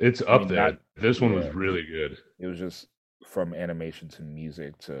 It's up there. This one was really good. It was just from animation to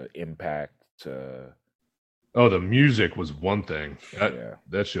music to impact to. Oh, the music was one thing.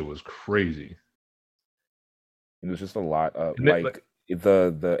 That shit was crazy. It was just a lot of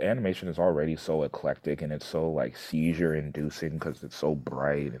the animation is already so eclectic and it's so like seizure inducing because it's so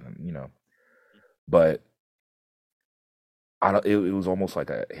bright and but it was almost like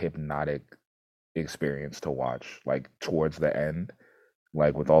a hypnotic experience to watch, like towards the end,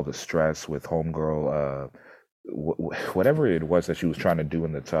 like with all the stress with homegirl, whatever it was that she was trying to do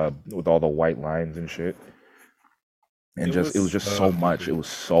in the tub with all the white lines and shit, and it was just so much. It was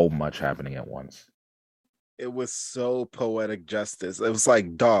so much happening at once. It was so poetic justice. It was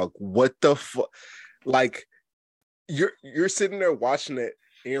like, dog, what the fuck? Like, you're sitting there watching it,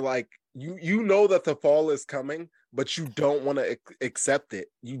 and you're like, you know that the fall is coming, but you don't want to accept it.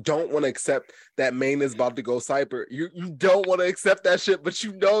 You don't want to accept that Maine is about to go cyber. You don't want to accept that shit, but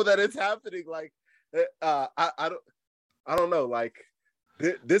you know that it's happening. Like, I don't know. Like,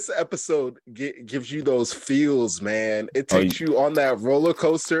 this episode gives you those feels, man. It takes you on that roller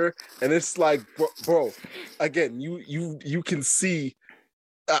coaster, and it's like, bro, again, you can see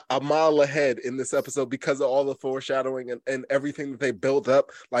a mile ahead in this episode because of all the foreshadowing and everything that they built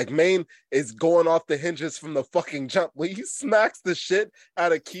up. Like, Maine is going off the hinges from the fucking jump. When he smacks the shit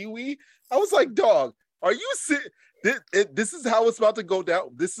out of Kiwi, I was like, dog, are you this is how it's about to go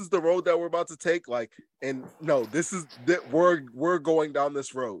down. This is the road that we're about to take. Like, and no, this is that we're going down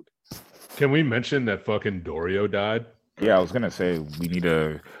this road. Can we mention that fucking Dorio died? Yeah, I was gonna say we need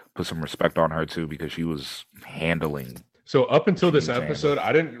to put some respect on her too because she was handling. So up until this episode,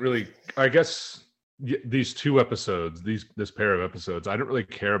 I didn't really. I guess these two episodes, this pair of episodes, I didn't really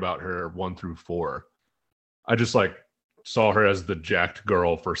care about her 1 through 4. I just like saw her as the jacked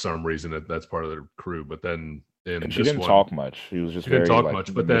girl for some reason. That's part of the crew, but then. And she didn't talk much. She was just very talk like,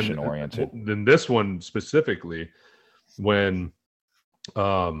 much, but mission oriented. Then this one specifically, when,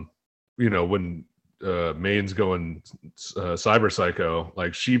 when Maine's going cyber psycho,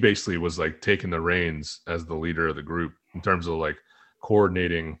 like she basically was like taking the reins as the leader of the group in terms of like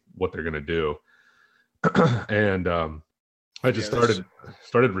coordinating what they're gonna do, and I just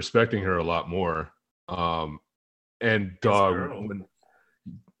started respecting her a lot more. And dog.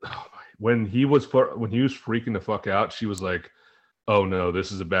 When he was freaking the fuck out, she was like, "Oh no,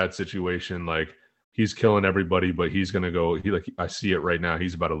 this is a bad situation. Like he's killing everybody, but he's gonna go. I see it right now.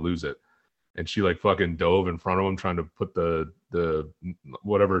 He's about to lose it." And she like fucking dove in front of him, trying to put the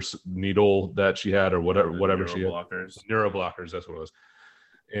whatever needle that she had or whatever she had. Neuroblockers. That's what it was.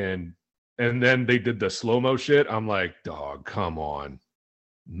 And then they did the slow-mo shit. I'm like, dog, come on,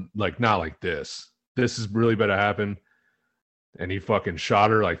 like not like this. This is really about to happen. And he fucking shot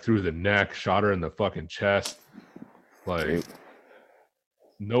her like through the neck, shot her in the fucking chest. Like,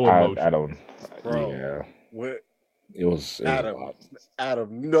 no emotion. I don't. Bro, yeah. What? It was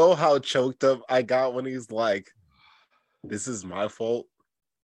Adam, you know how choked up I got when he's like, "This is my fault."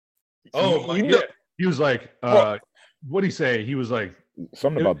 Oh my god! He was like, "What'd he say?" He was like,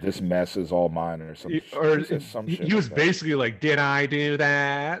 something about this mess is all mine or something. He was basically like, "Did I do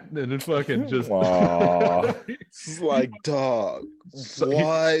that?" And then fucking just it's like, dog,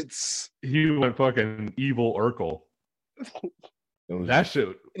 what? He went fucking evil Urkel. That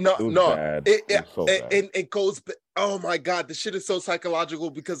shit. No. Bad. It goes. Oh my god, the shit is so psychological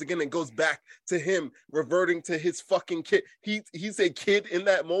because again, it goes back to him reverting to his fucking kid. He's a kid in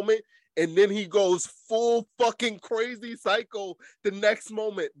that moment. And then he goes full fucking crazy psycho the next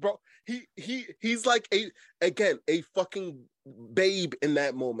moment, bro. He's like a fucking babe in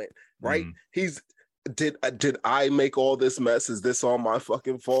that moment, right? He's did I make all this mess? Is this all my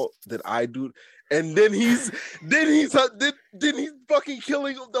fucking fault? Did I do? And then he's fucking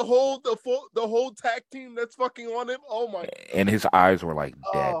killing the whole tag team that's fucking on him. Oh my! And his eyes were like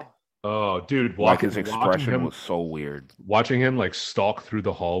dead. Oh, dude! His expression was so weird. Watching him like stalk through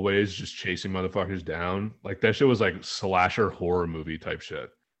the hallways, just chasing motherfuckers down, like that shit was like slasher horror movie type shit.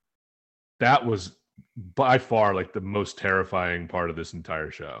 That was by far like the most terrifying part of this entire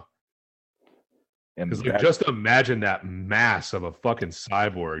show. Because like, just imagine that mass of a fucking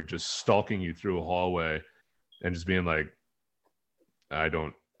cyborg just stalking you through a hallway, and just being like, "I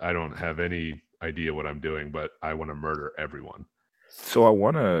don't have any idea what I'm doing, but I want to murder everyone." So I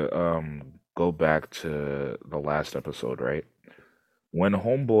want to go back to the last episode, right? when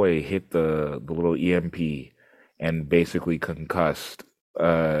Homeboy hit the little EMP and basically concussed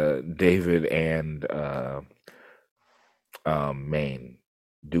David and Maine,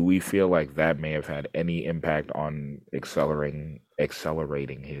 do we feel like that may have had any impact on accelerating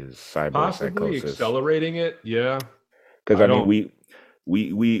his cyber Possibly psychosis? accelerating it, yeah. Because I I mean, don't-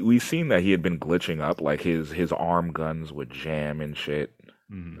 we've seen that he had been glitching up, like his arm guns would jam and shit.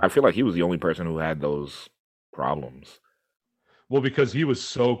 Mhm. I feel like he was the only person who had those problems. Well, because he was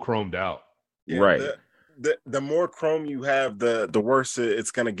so chromed out. Yeah, Right. The more chrome you have, the worse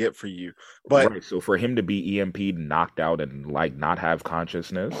it's gonna get for you. But Right. So for him to be EMP'd, knocked out, and like not have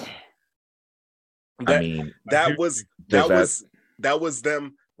consciousness, I that mean, that was does that was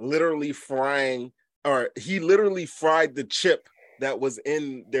them literally frying, or he literally fried the chip that was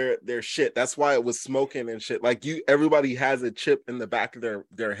in their shit. That's why it was smoking and shit. Like everybody has a chip in the back of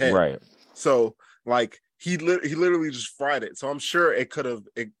their head. right. So like he literally just fried it. So I'm sure it could have.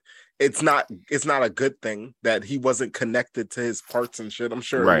 It's not a good thing that he wasn't connected to his parts and shit. I'm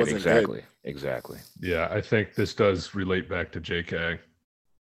sure it Right. wasn't Exactly. good. Exactly. Yeah, I think this does relate back to JK.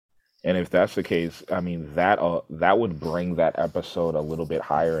 And if that's the case, I mean that would bring that episode a little bit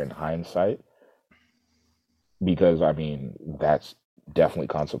higher in hindsight, because I mean that's definitely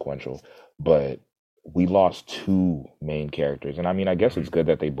consequential. But we lost two main characters, and I mean I guess it's good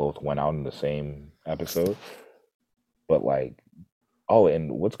that they both went out in the same episode. But like, oh,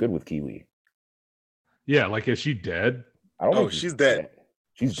 and what's good with Kiwi? Yeah, like is she dead? I don't Oh, think she's dead.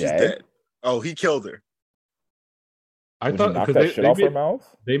 She's dead. Oh, he killed her. I Would you thought knock because that shit off her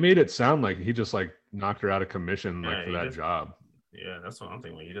mouth? they made it sound like he just like knocked her out of commission like Yeah, for he that just- job. Yeah, that's what I'm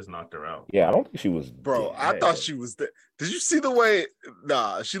thinking. Like, he just knocked her out. Yeah, I don't think she was. Bro, I dead. thought she was dead. Did you see the way?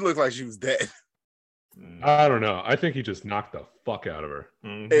 Nah, she looked like she was dead. I don't know. I think he just knocked the fuck out of her.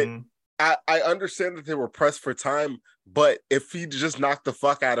 Mhm. I understand that they were pressed for time, but if he just knocked the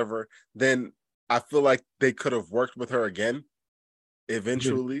fuck out of her, then I feel like they could have worked with her again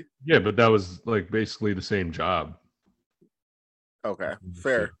eventually. Yeah, but that was like basically the same job. Okay,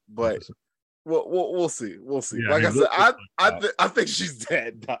 fair, but we'll see. We'll see. Yeah, Like I I mean, said, we'll- I think she's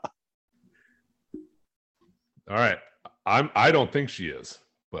dead. All right. I don't think she is,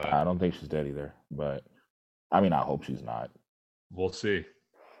 but I don't think she's dead either. But I mean, I hope she's not. we'll see.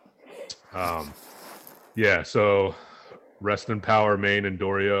 Yeah, so rest in power, Maine and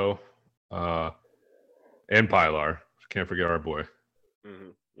Dorio, and Pilar. Can't forget our boy.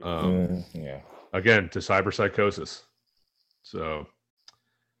 Mhm. Yeah. Again, to cyber psychosis. So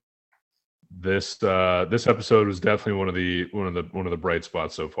this episode was definitely one of the bright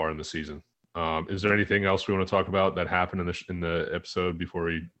spots so far in the season. Is there anything else we want to talk about that happened in the episode before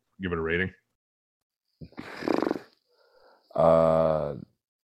we give it a rating?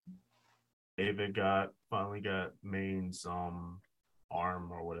 David finally got Maine's arm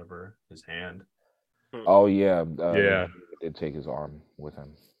or whatever, his hand. Oh yeah. Yeah. He did take his arm with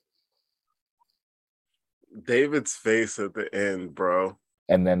him. David's face at the end, bro.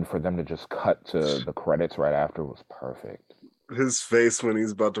 And then for them to just cut to the credits right after was perfect. His face when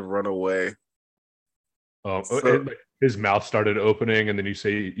he's about to run away. So- And, like, his mouth started opening, and then you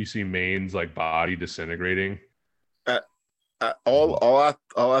see Maine's like body disintegrating. All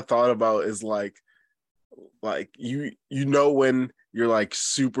I thought about is like you know when you're like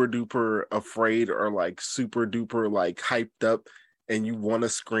super duper afraid or like super duper like hyped up and you want to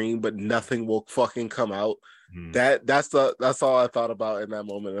scream but nothing will fucking come out. Hmm. That's all I thought about in that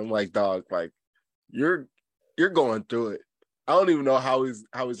moment. I'm like, dog, like you're going through it. I don't even know how he's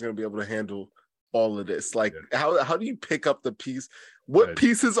gonna be able to handle all of this. Like how do you pick up the piece? What Right.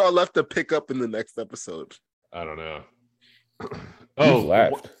 pieces are left to pick up in the next episode? I don't know. Who's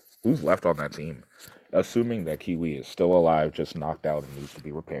left? Who's left on that team? Assuming that Kiwi is still alive, just knocked out and needs to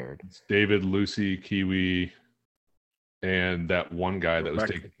be repaired. It's David, Lucy, Kiwi, and that one guy that was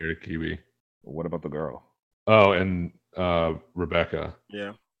Rebecca. taking care of Kiwi. What about the girl? Oh, and Rebecca.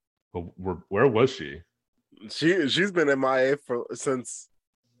 Yeah. But where was she? She's been MIA since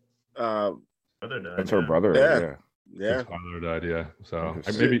Other than That's her brother. Yeah. Yeah. His father died. Yeah. So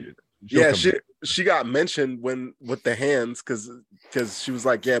She- maybe. Yeah, she'll come she got mentioned with the hands because she was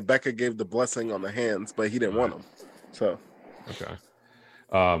like, yeah, Becca gave the blessing on the hands, but he didn't want them. So back.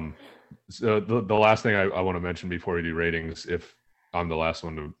 Okay. So the last thing I want to mention before we do ratings, if I'm the last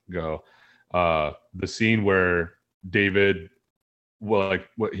one to go, the scene where David, well, like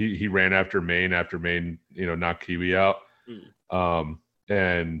what he ran after Maine, knocked Kiwi out,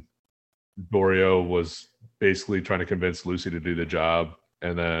 and Dorio was basically trying to convince Lucy to do the job,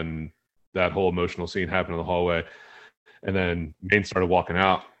 and then that whole emotional scene happened in the hallway, and then Maine started walking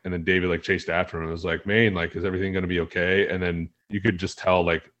out, and then David like chased after him and was like, Maine, like, is everything going to be okay? And then you could just tell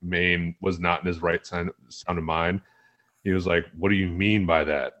like Maine was not in his right sound of mind. He was like, what do you mean by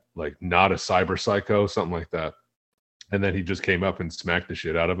that? Like, not a cyber psycho, something like that. And then he just came up and smacked the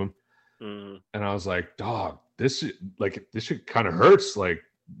shit out of him. And I was like, dog, this shit kind of hurts. Like,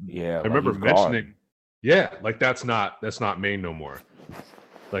 Yeah, I remember mentioning, like that's not Maine no more.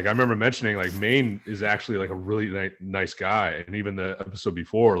 Like I remember mentioning, like Maine is actually like a really nice guy, and even the episode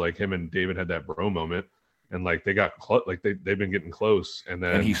before, like him and David had that bro moment, and like they got like they've been getting close, and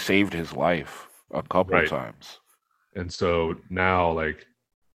then he saved his life a couple of times. And so now, like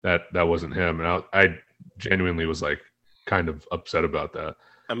that wasn't him, and I genuinely was like kind of upset about that.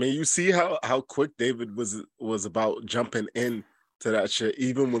 I mean, you see how quick David was about jumping in to that shit.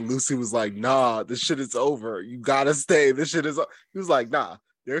 Even when Lucy was like, "Nah, this shit is over. You gotta stay. This shit is." He was like, "Nah,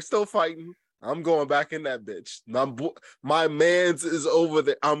 they're still fighting. I'm going back in that bitch. My man's is over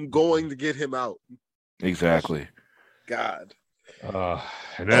there. I'm going to get him out." Exactly. God.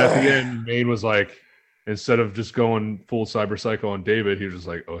 And then at the end, Maine was like, instead of just going full cyber psycho on David, he was just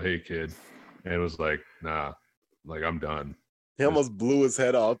like, "Oh hey kid," and it was like, "Nah, like I'm done." He almost blew his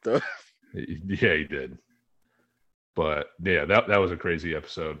head off though. Yeah, he did. But yeah, that was a crazy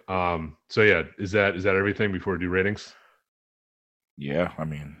episode. So yeah, is that everything before we do ratings? Yeah, I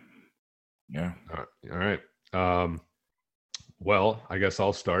mean, yeah. All right. Well, I guess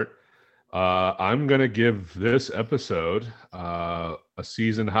I'll start. I'm gonna give this episode a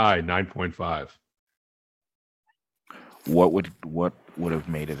season high 9.5. What would have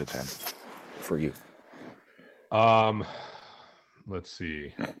made it a 10 for you? Let's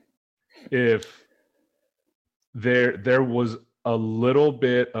see. If there was a little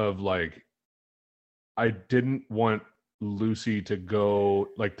bit of like, I didn't want Lucy to go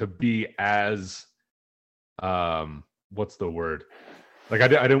like to be as what's the word? Like I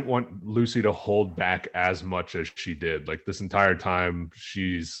didn't want Lucy to hold back as much as she did. Like this entire time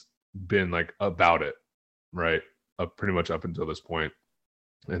she's been like about it, right? Pretty much up until this point.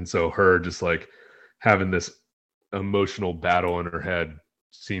 And so her just like having this emotional battle in her head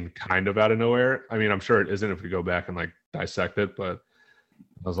seemed kind of out of nowhere. I mean, I'm sure it isn't if we go back and like dissect it, but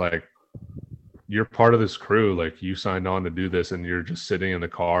I was like, you're part of this crew. Like you signed on to do this and you're just sitting in the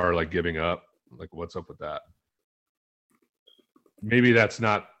car, like giving up. Like, what's up with that? Maybe that's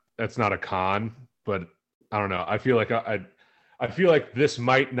not a con, but I don't know. I feel like I feel like this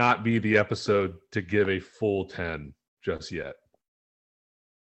might not be the episode to give a full 10 just yet.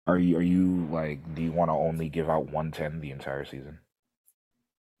 Are you like, do you want to only give out 110 the entire season?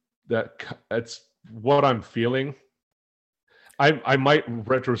 That's what I'm feeling. I might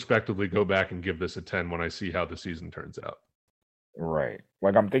retrospectively go back and give this a 10 when I see how the season turns out. Right.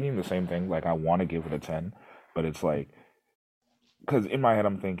 Like I'm thinking the same thing. Like I want to give it a 10, but it's like, because in my head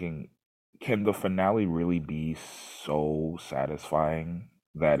I'm thinking, can the finale really be so satisfying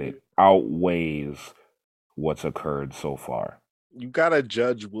that it outweighs what's occurred so far? You gotta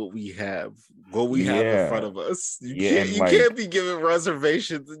judge what we have in front of us. You like, can't be giving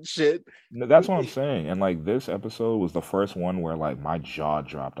reservations and shit. No, that's what I'm saying. And like this episode was the first one where like my jaw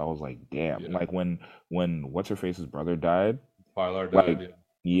dropped. I was like, damn. Yeah. Like when what's her face's brother died. Pilar died. Like,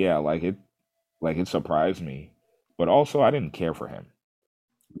 yeah, like it surprised me, but also I didn't care for him.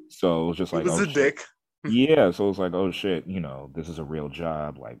 So it was just like, he was a dick. Yeah, so it was like, oh shit, this is a real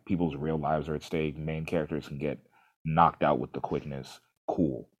job. Like people's real lives are at stake. Main characters can get knocked out with the quickness.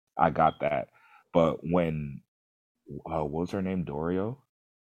 Cool, I got that. But when what was her name, Dorio?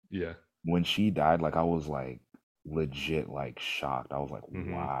 Yeah. When she died, like I was like legit like shocked. I was like,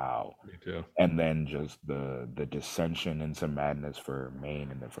 wow. Me too. And then just the dissension into madness for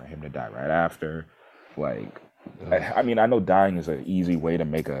Maine, and then for him to die right after. Like, I mean, I know dying is an easy way to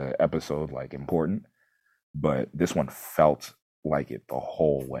make a episode like important, but this one felt like it the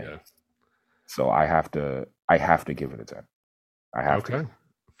whole way. Yeah. So I have to give it a 10. I have to.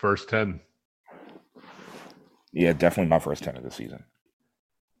 First 10. Yeah, definitely my first 10 of the season.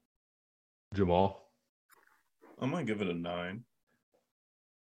 Jamal? I'm gonna give it a 9.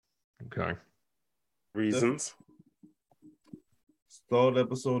 Okay. Reasons? Solid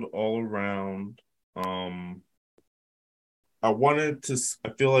episode all around. I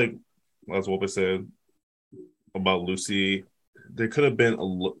feel like, as Wolpe said about Lucy, there could have been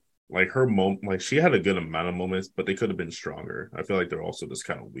her moment, like she had a good amount of moments, but they could have been stronger. I feel like they're also just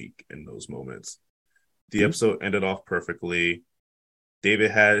kind of weak in those moments. The episode ended off perfectly.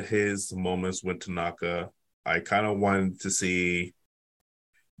 David had his moments with Tanaka. I kind of wanted to see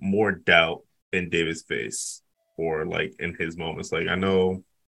more doubt in David's face, or like in his moments. Like I know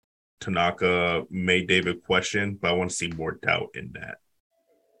Tanaka made David question, but I want to see more doubt in that.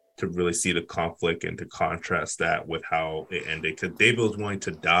 to really see the conflict and to contrast that with how it ended. Because David was willing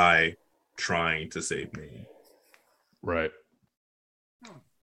to die trying to save me. Right.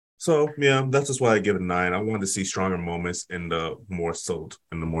 So yeah, that's just why I give it a 9. I wanted to see stronger moments in the more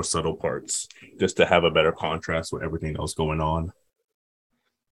subtle parts, just to have a better contrast with everything else going on.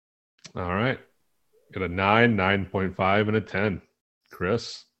 All right. Got a 9, 9.5, and a 10.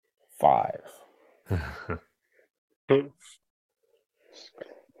 Chris? 5.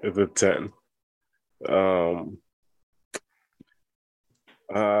 It's a 10.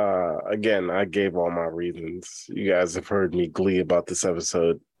 Again, I gave all my reasons. You guys have heard me glee about this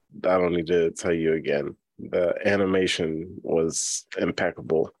episode. I don't need to tell you again. The animation was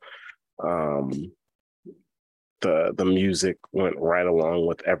impeccable. The music went right along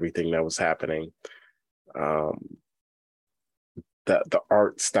with everything that was happening. The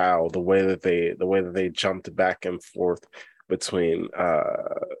art style, the way that they jumped back and forth between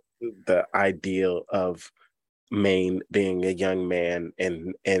the ideal of Maine being a young man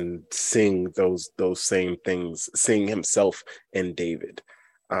and seeing those same things, seeing himself in David.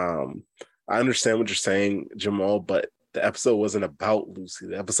 I understand what you're saying, Jamal, but the episode wasn't about Lucy.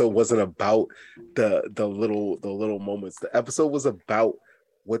 The episode wasn't about the little moments. The episode was about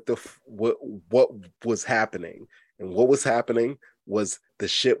what was happening, and what was happening was the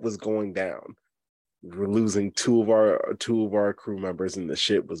shit was going down. We were losing two of our crew members, and the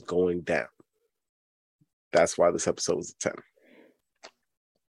shit was going down. That's why this episode was a 10.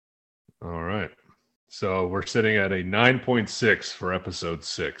 All right. So we're sitting at a 9.6 for episode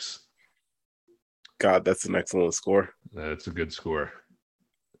 6. God, that's an excellent score. That's a good score.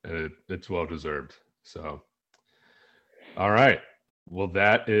 And it's well deserved. So, all right. Well,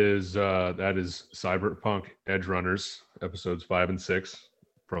 that is Cyberpunk Edge Runners episodes 5 and 6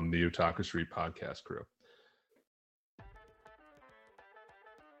 from the Otaku Street podcast crew.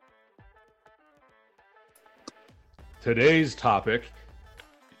 Today's topic,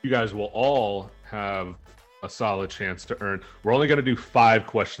 you guys will all have a solid chance to earn. We're only going to do 5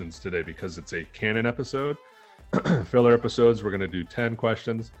 questions today because it's a canon episode. Filler episodes, we're going to do 10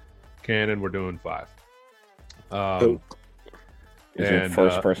 questions. Canon, we're doing 5. Is it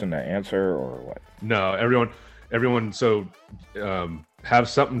first person to answer or what? No, everyone. So have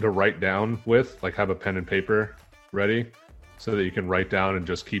something to write down with, like have a pen and paper ready so that you can write down and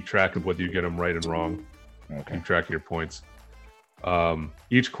just keep track of whether you get them right and wrong. Okay. Keep track of your points.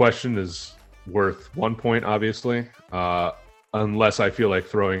 Each question is worth 1 point, obviously, unless I feel like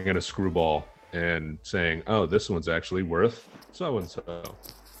throwing in a screwball and saying, oh, this one's actually worth so and so.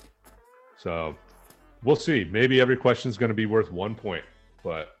 So we'll see. Maybe every question is going to be worth 1 point,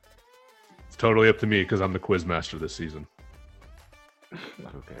 but it's totally up to me because I'm the quiz master this season.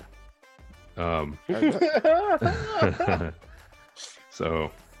 Okay.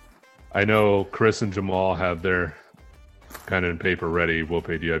 So I know Chris and Jamal have their pen and paper ready. Wope,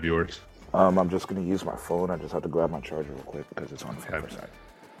 do you have yours? I'm just going to use my phone. I just have to grab my charger real quick because it's on the other side.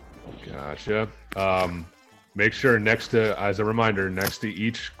 Gotcha. Make sure as a reminder, next to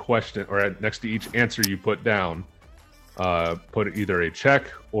each question or next to each answer you put down, put either a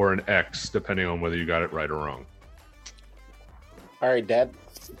check or an X, depending on whether you got it right or wrong. All right, Dad.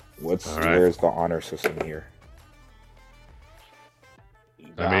 Where's the honor system here?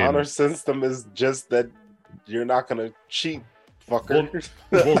 The honor system is just that you're not gonna cheat, fucker.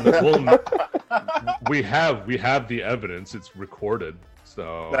 We have the evidence. It's recorded.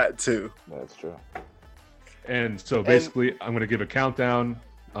 So that too. That's true. And so basically, I'm going to give a countdown.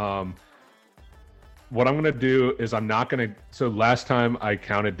 What I'm going to do is I'm not going to... So last time I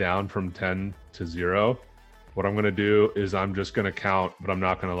counted down from 10 to 0. What I'm going to do is I'm just going to count, but I'm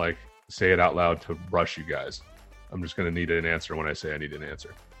not going to say it out loud to rush you guys. I'm just going to need an answer when I say I need an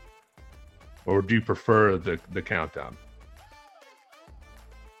answer. Or do you prefer the countdown?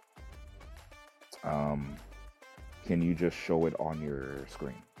 Can you just show it on your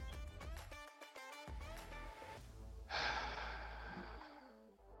screen?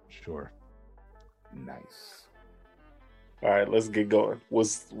 Sure. Nice. All right, let's get going.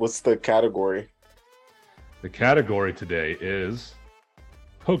 What's the category? The category today is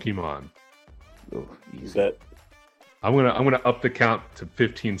Pokemon. Oh, easy. That I'm gonna up the count to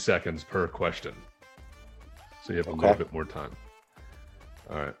 15 seconds per question, so you have a little bit more time.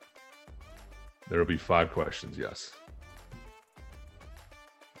 All right. There will be 5 questions. Yes.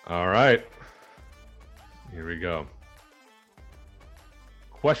 All right. Here we go.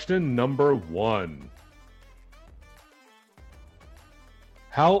 Question number 1.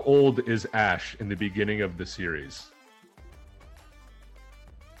 How old is Ash in the beginning of the series?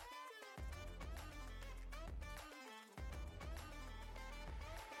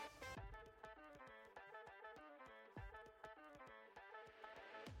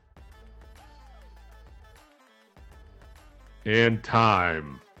 And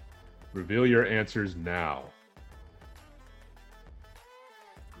time. Reveal your answers now.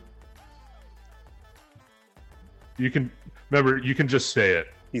 You can just say it.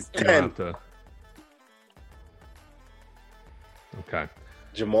 He's You don't 10. have to. Okay.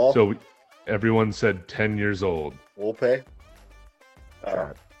 Jamal, So everyone said 10 years old. we'll pay.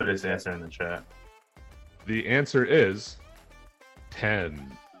 Put his answer in the chat. The answer is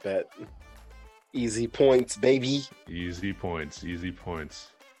 10. Bet. Easy points, baby. Easy points. Easy points.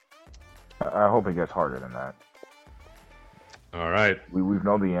 I hope it gets harder than that. All right. We've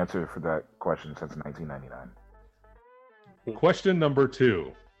known the answer for that question since 1999. Question number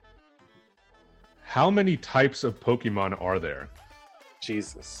 2. How many types of Pokemon are there?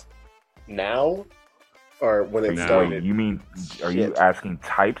 Jesus. Now? Or when it Now. started? You mean, are you Shit. asking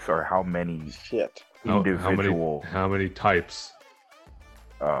types or how many Shit. individual? How many types?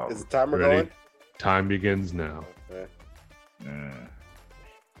 Is the timer Ready? going? Time begins now. Okay. mm,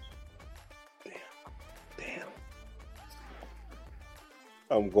 Damn.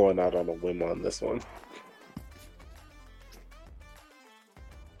 I'm going out on a whim on this one.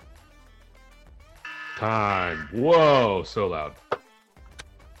 Time. Whoa, so loud.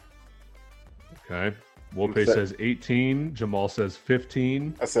 Okay. Wolpe says 18. Jamal says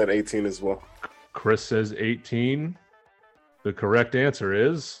 15. I said 18 as well. Chris says 18. The correct answer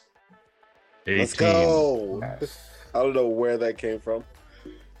is 18. Let's go. yes. I don't know where that came from.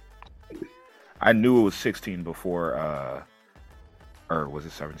 I knew it was 16 before, or was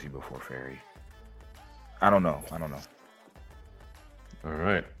it 17 before Fairy? I don't know. All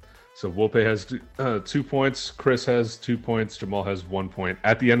right. So Wolpe has 2 points. Chris has 2 points. Jamal has 1 point.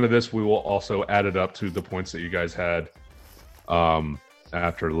 At the end of this, we will also add it up to the points that you guys had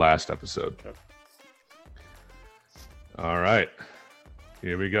after last episode. Okay. All right.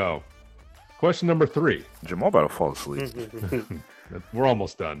 Here we go. Question number 3. Jamal about to fall asleep. We're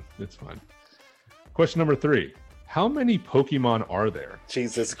almost done. It's fine. Question number 3. How many Pokemon are there?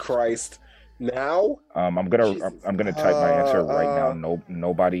 Jesus Christ. Now? I'm gonna Jesus. I'm gonna type my answer right now. No,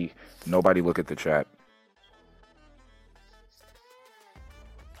 nobody look at the chat.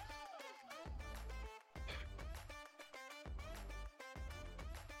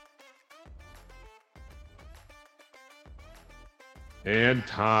 And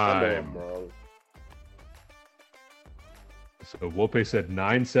I know I'm time. wrong. So Wolpe said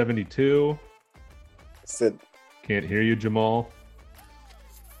 972. Said Can't hear you, Jamal.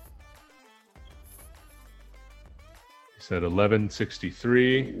 He said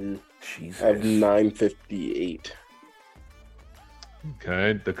 1163. Jesus. I have 958.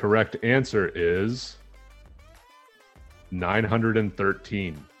 Okay. The correct answer is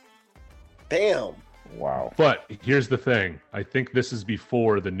 913. Damn. Wow. But here's the thing. I think this is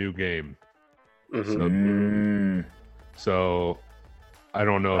before the new game. Mhm. So I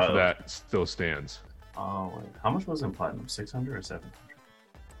don't know if Oh. that still stands. Oh, wait. How much was in platinum? 600 or 700?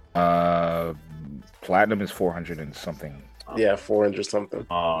 Platinum is 400 and something. Yeah, 400 something.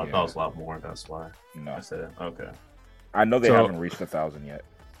 Oh, Yeah. that was a lot more. That's why No, I said it. Okay. I know they So- haven't reached 1,000 yet,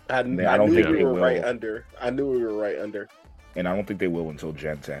 I I don't knew think we they were will. right under. I knew we were right under. and I don't think they will until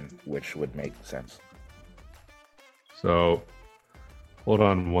Gen 10, which would make sense. So hold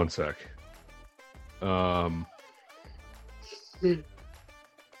on one sec.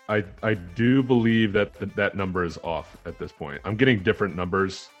 I do believe that that number is off at this point. I'm getting different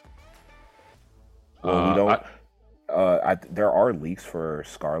numbers. Well, we don't. There are leaks for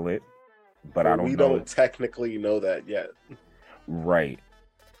Scarlet, but I don't we know. don't technically know that yet. Right,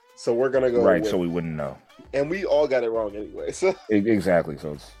 So we're gonna go right. with, So we wouldn't know. and we all got it wrong anyway. So Exactly.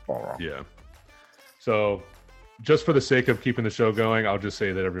 So it's all wrong. Yeah. So just for the sake of keeping the show going, I'll just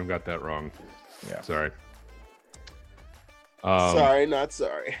say that everyone got that wrong. Yeah. Sorry. sorry, not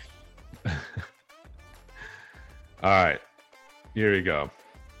sorry. All right. Here we go.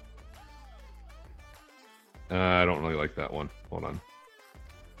 I don't really like that one. Hold on.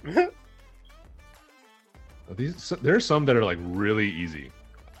 There's some that are like really easy.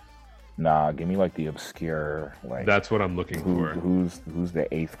 Nah, give me like the obscure, like That's what I'm looking for. who's the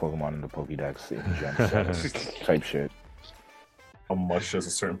 8th Pokemon in the Pokédex in Gen 7 type shit. How much does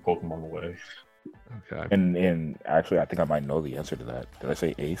a certain Pokemon weigh? Okay. And actually, I think I might know the answer to that. Did I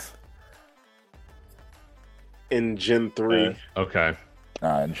say 8th? In Gen 3. Okay.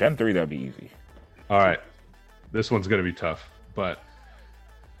 In Gen 3, that'd be easy. All right. This one's going to be tough, but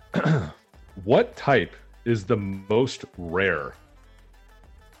what type is the most rare?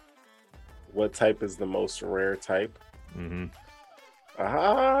 What type is the most rare type? Mm-hmm.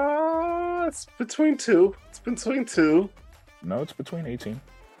 It's between two. It's between two. No, it's between 18.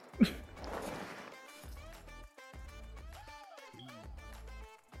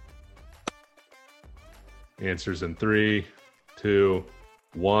 Answers in 3, 2,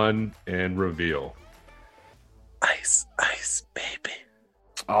 1, and reveal. Ice, ice, baby.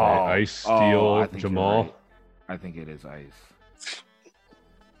 Oh, Ice, Steel, I think you're Jamal. right. I think it is ice.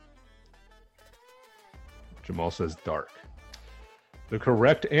 Jamal says dark. The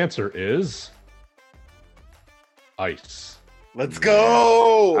correct answer is ice. Let's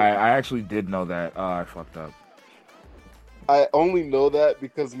go. I actually did know that. Oh, I fucked up. I only know that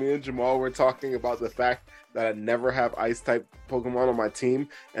because me and Jamal were talking about the fact that I never have ice type Pokemon on my team,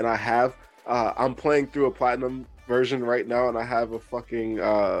 and I have. I'm playing through a platinum version right now, and I have a fucking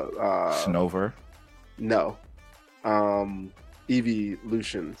Snover. no,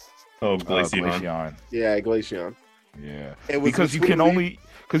 Evolution. Oh, Glaceon. Glaceon. Yeah, Glaceon. Yeah. It was Because you can literally- only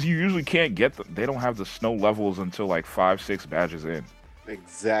because you usually can't get they don't have the snow levels until like 5-6 badges in.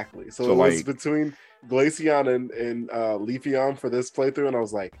 Exactly. So So, it was like- between Glaceon and Leafeon for this playthrough, and I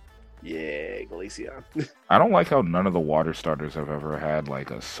was like, yeah, Glaceon. I don't like how none of the water starters have ever had like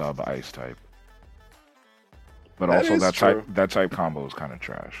a sub ice type. But That also is that true. type combo is kind of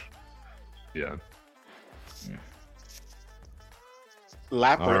trash. Yeah.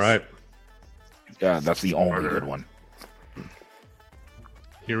 Lapras. All right. Yeah, that's the only Smarter. good one.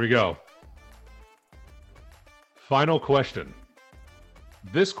 Here we go. Final question.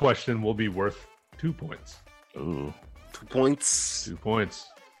 This question will be worth 2 points. Ooh. 2 points. 2 points.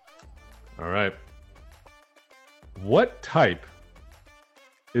 All right. What type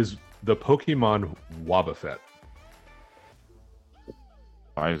is the Pokemon Wobbuffet?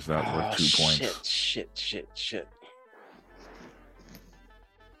 Why is that worth 2 points? Shit.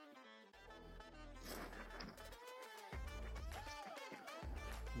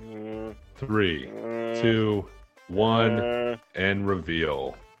 3, 2, 1, and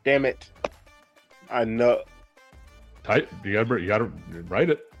reveal. Damn it. I know Type. You gotta write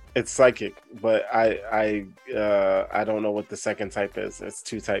it. it's psychic, but I don't know what the second type is. It's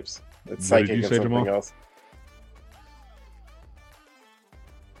 2 types. It's What did psychic you and say, something Jamal? else.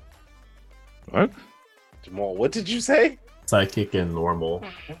 What? Jamal, what did you say? Psychic and normal.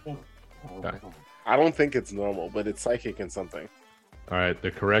 I don't think it's normal, but it's psychic and something. All right. The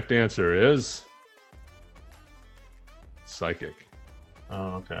correct answer is psychic.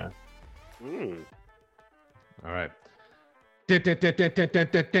 Oh, okay. All right.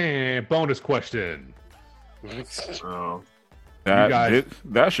 Bonus question. Oh, guys-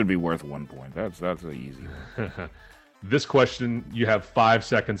 That should be worth 1 point. That's an easy one. This question, you have 5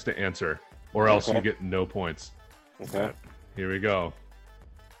 seconds to answer, or else you Okay. get no points. Okay. Here we go.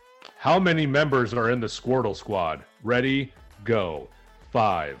 How many members are in the Squirtle squad? Ready, go.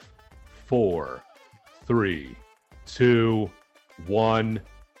 5, 4, 3, 2, 1,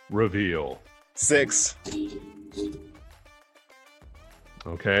 reveal. 6.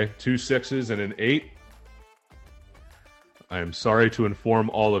 Okay, 2 6s and an 8. I am sorry to inform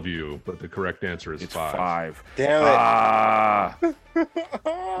all of you, but the correct answer is It's 5. 5. Damn it.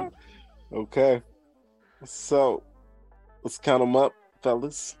 Ah. Okay. So, let's count them up,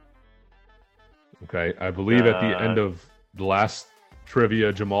 fellas. Okay, I believe at the end of the last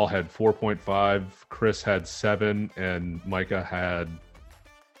trivia, Jamal had 4.5, Chris had 7, and Micah had.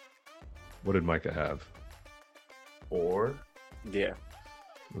 What did Micah have? 4. Yeah.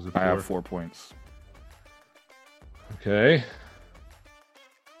 Was it I 4? have 4 points. Okay.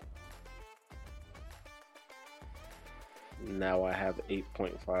 Now I have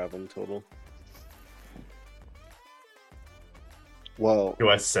 8.5 in total. Well, You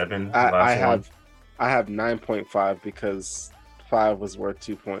had 7. I last have 9.5 because 5 was worth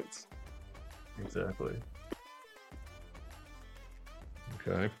 2 points. one. Exactly.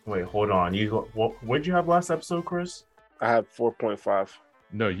 Okay. Wait, hold on. What'd you have last episode, Chris? I had 4.5.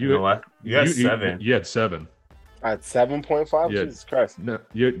 No, You had you 7. You had 7. I had 7.5. Yeah. Jesus Christ! No,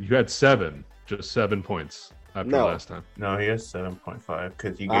 you had 7. Just 7 points after No. last time. No, he has 7.5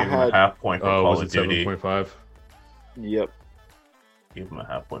 because you I gave him had- a half point for Oh, Call was of it Duty. 7.5? Yep. Give him a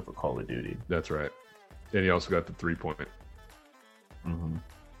half point for Call of Duty. That's right. And he also got the 3 point. Mm-hmm.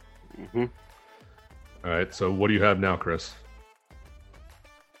 hmm All right. So what do you have now, Chris?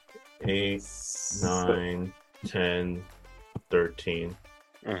 8, 9, 10, 13.5.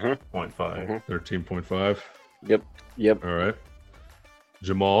 hmm 13.5. Yep. All right.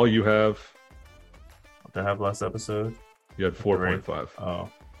 Jamal, you have What did I have last episode? you had 4.5. Oh,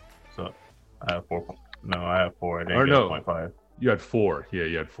 so I have 4. No, I have 4. I didn't Or get no. 0.5. You had 4. Yeah,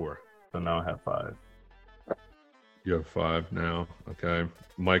 you had 4. So now I have 5. You have 5 now. Okay.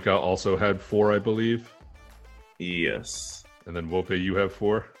 Micah also had 4, I believe. Yes. And then Wope, you have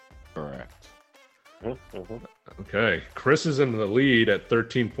 4. Correct. Mhm. Okay, Chris is in the lead at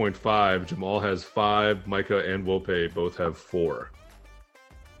 13.5. Jamal has 5. Micah and Wope both have 4.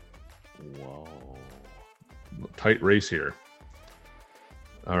 Whoa. Tight race here.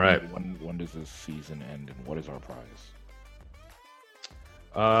 All right. When does this season end, and what is our prize?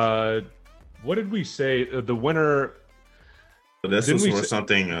 What did we say? The winner. But this Didn't was we for say-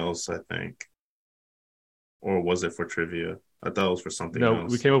 something else, I think. Or was it for trivia? I thought it was for something No,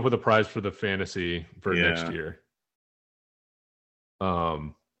 else. we came up with a prize for the fantasy for Yeah. next year.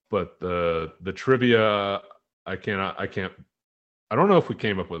 But the trivia, I can't. I don't know if we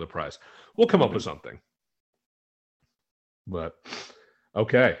came up with a prize. We'll come up with something. But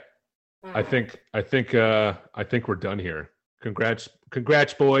okay, I think we're done here.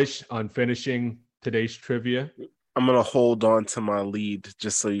 Congrats, boys, on finishing today's trivia. I'm gonna hold on to my lead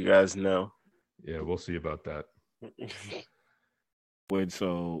just so you guys know. Yeah, we'll see about that. Wait,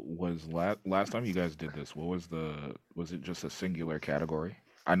 so was last time you guys did this? Was it just a singular category?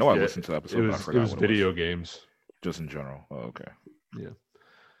 I know I Yeah, listened to the episode. It but I was forgot what video games. Just in general. Oh, okay.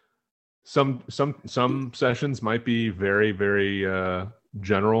 Some sessions might be very, very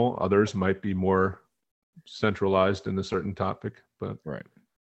general. Others might be more centralized in a certain topic, but Right.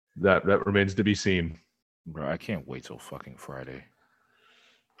 that remains to be seen. Bro, I can't wait till fucking Friday.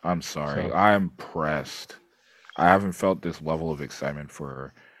 I'm sorry. So- I'm pressed. I haven't felt this level of excitement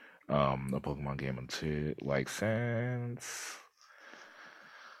for a Pokemon game since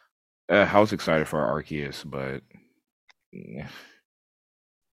I was excited for Arceus, but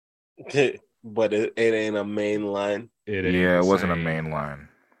But it ain't a main line. It ain't yeah, it the wasn't a same. main line.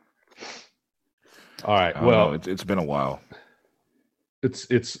 All right. I don't Well, know. It's been a while.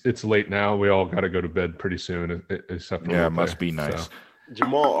 it's late now. We all got to go to bed pretty soon, except for Yeah, it Lupe, must be nice. so,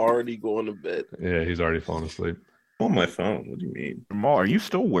 Jamal already going to bed. yeah, he's already fallen asleep. I'm on my phone. What do you mean? Jamal, are you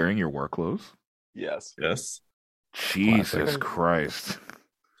still wearing your work clothes? Yes. Yes. Jesus Christ.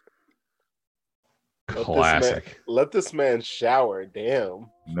 Classic. Let this man shower. Damn.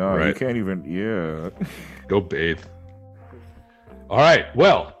 No, you Right. can't even. Yeah. Go bathe. All right.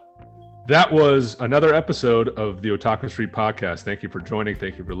 Well, that was another episode of the Otaku Street podcast. Thank you for joining.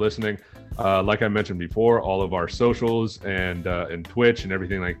 Thank you for listening. Like I mentioned before, all of our socials and Twitch and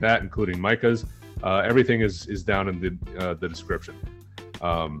everything like that, including Micah's, everything is down in the description.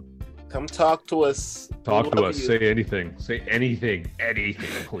 Come talk to us. Talk We to love us. you. Say anything,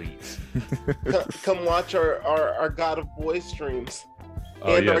 please. Come watch our God of Boy streams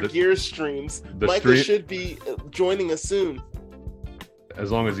Oh, and yeah, our the- Gear streams. the Micah stream- should be joining us soon.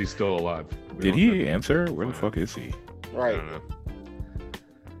 As long as he's still alive. We Did don't he know. answer? Where the fuck is he? I Right. don't know.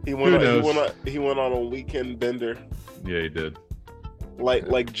 He Who went. knows? He went on a weekend bender, Yeah, he did.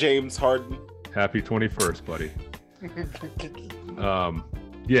 like James Harden. Happy 21st, buddy.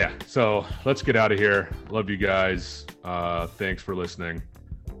 Yeah, so let's get out of here. Love you guys. Thanks for listening.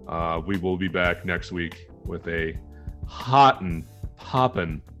 We will be back next week with a hot and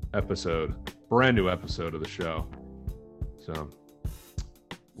poppin' episode, brand new episode of the show. So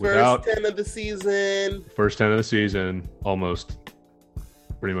without First 10 of the season. first 10 of the season, almost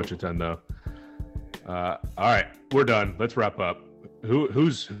pretty much a 10 though. All right, we're done. Let's wrap up.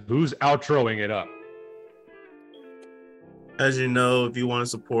 Who's outroing it up? As you know, if you want to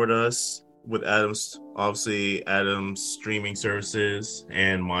support us with Adam's streaming services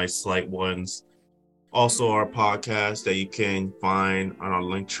and my slight ones, also our podcast that you can find on our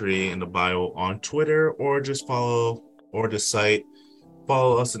link tree in the bio on Twitter, or just follow the site.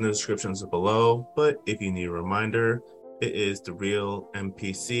 Follow us in the descriptions below. But if you need a reminder, it is The Real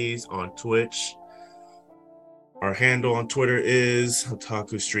NPCs on Twitch. Our handle on Twitter is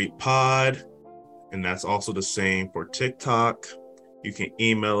Otaku Street Pod. And that's also the same for TikTok. You can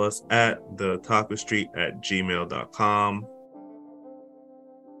email us at theotakustreet@gmail.com.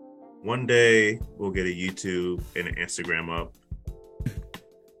 One day we'll get a YouTube and an Instagram up.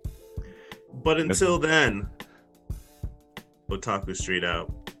 But until then, Otaku Street out.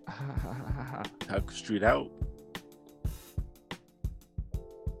 Otaku Street out.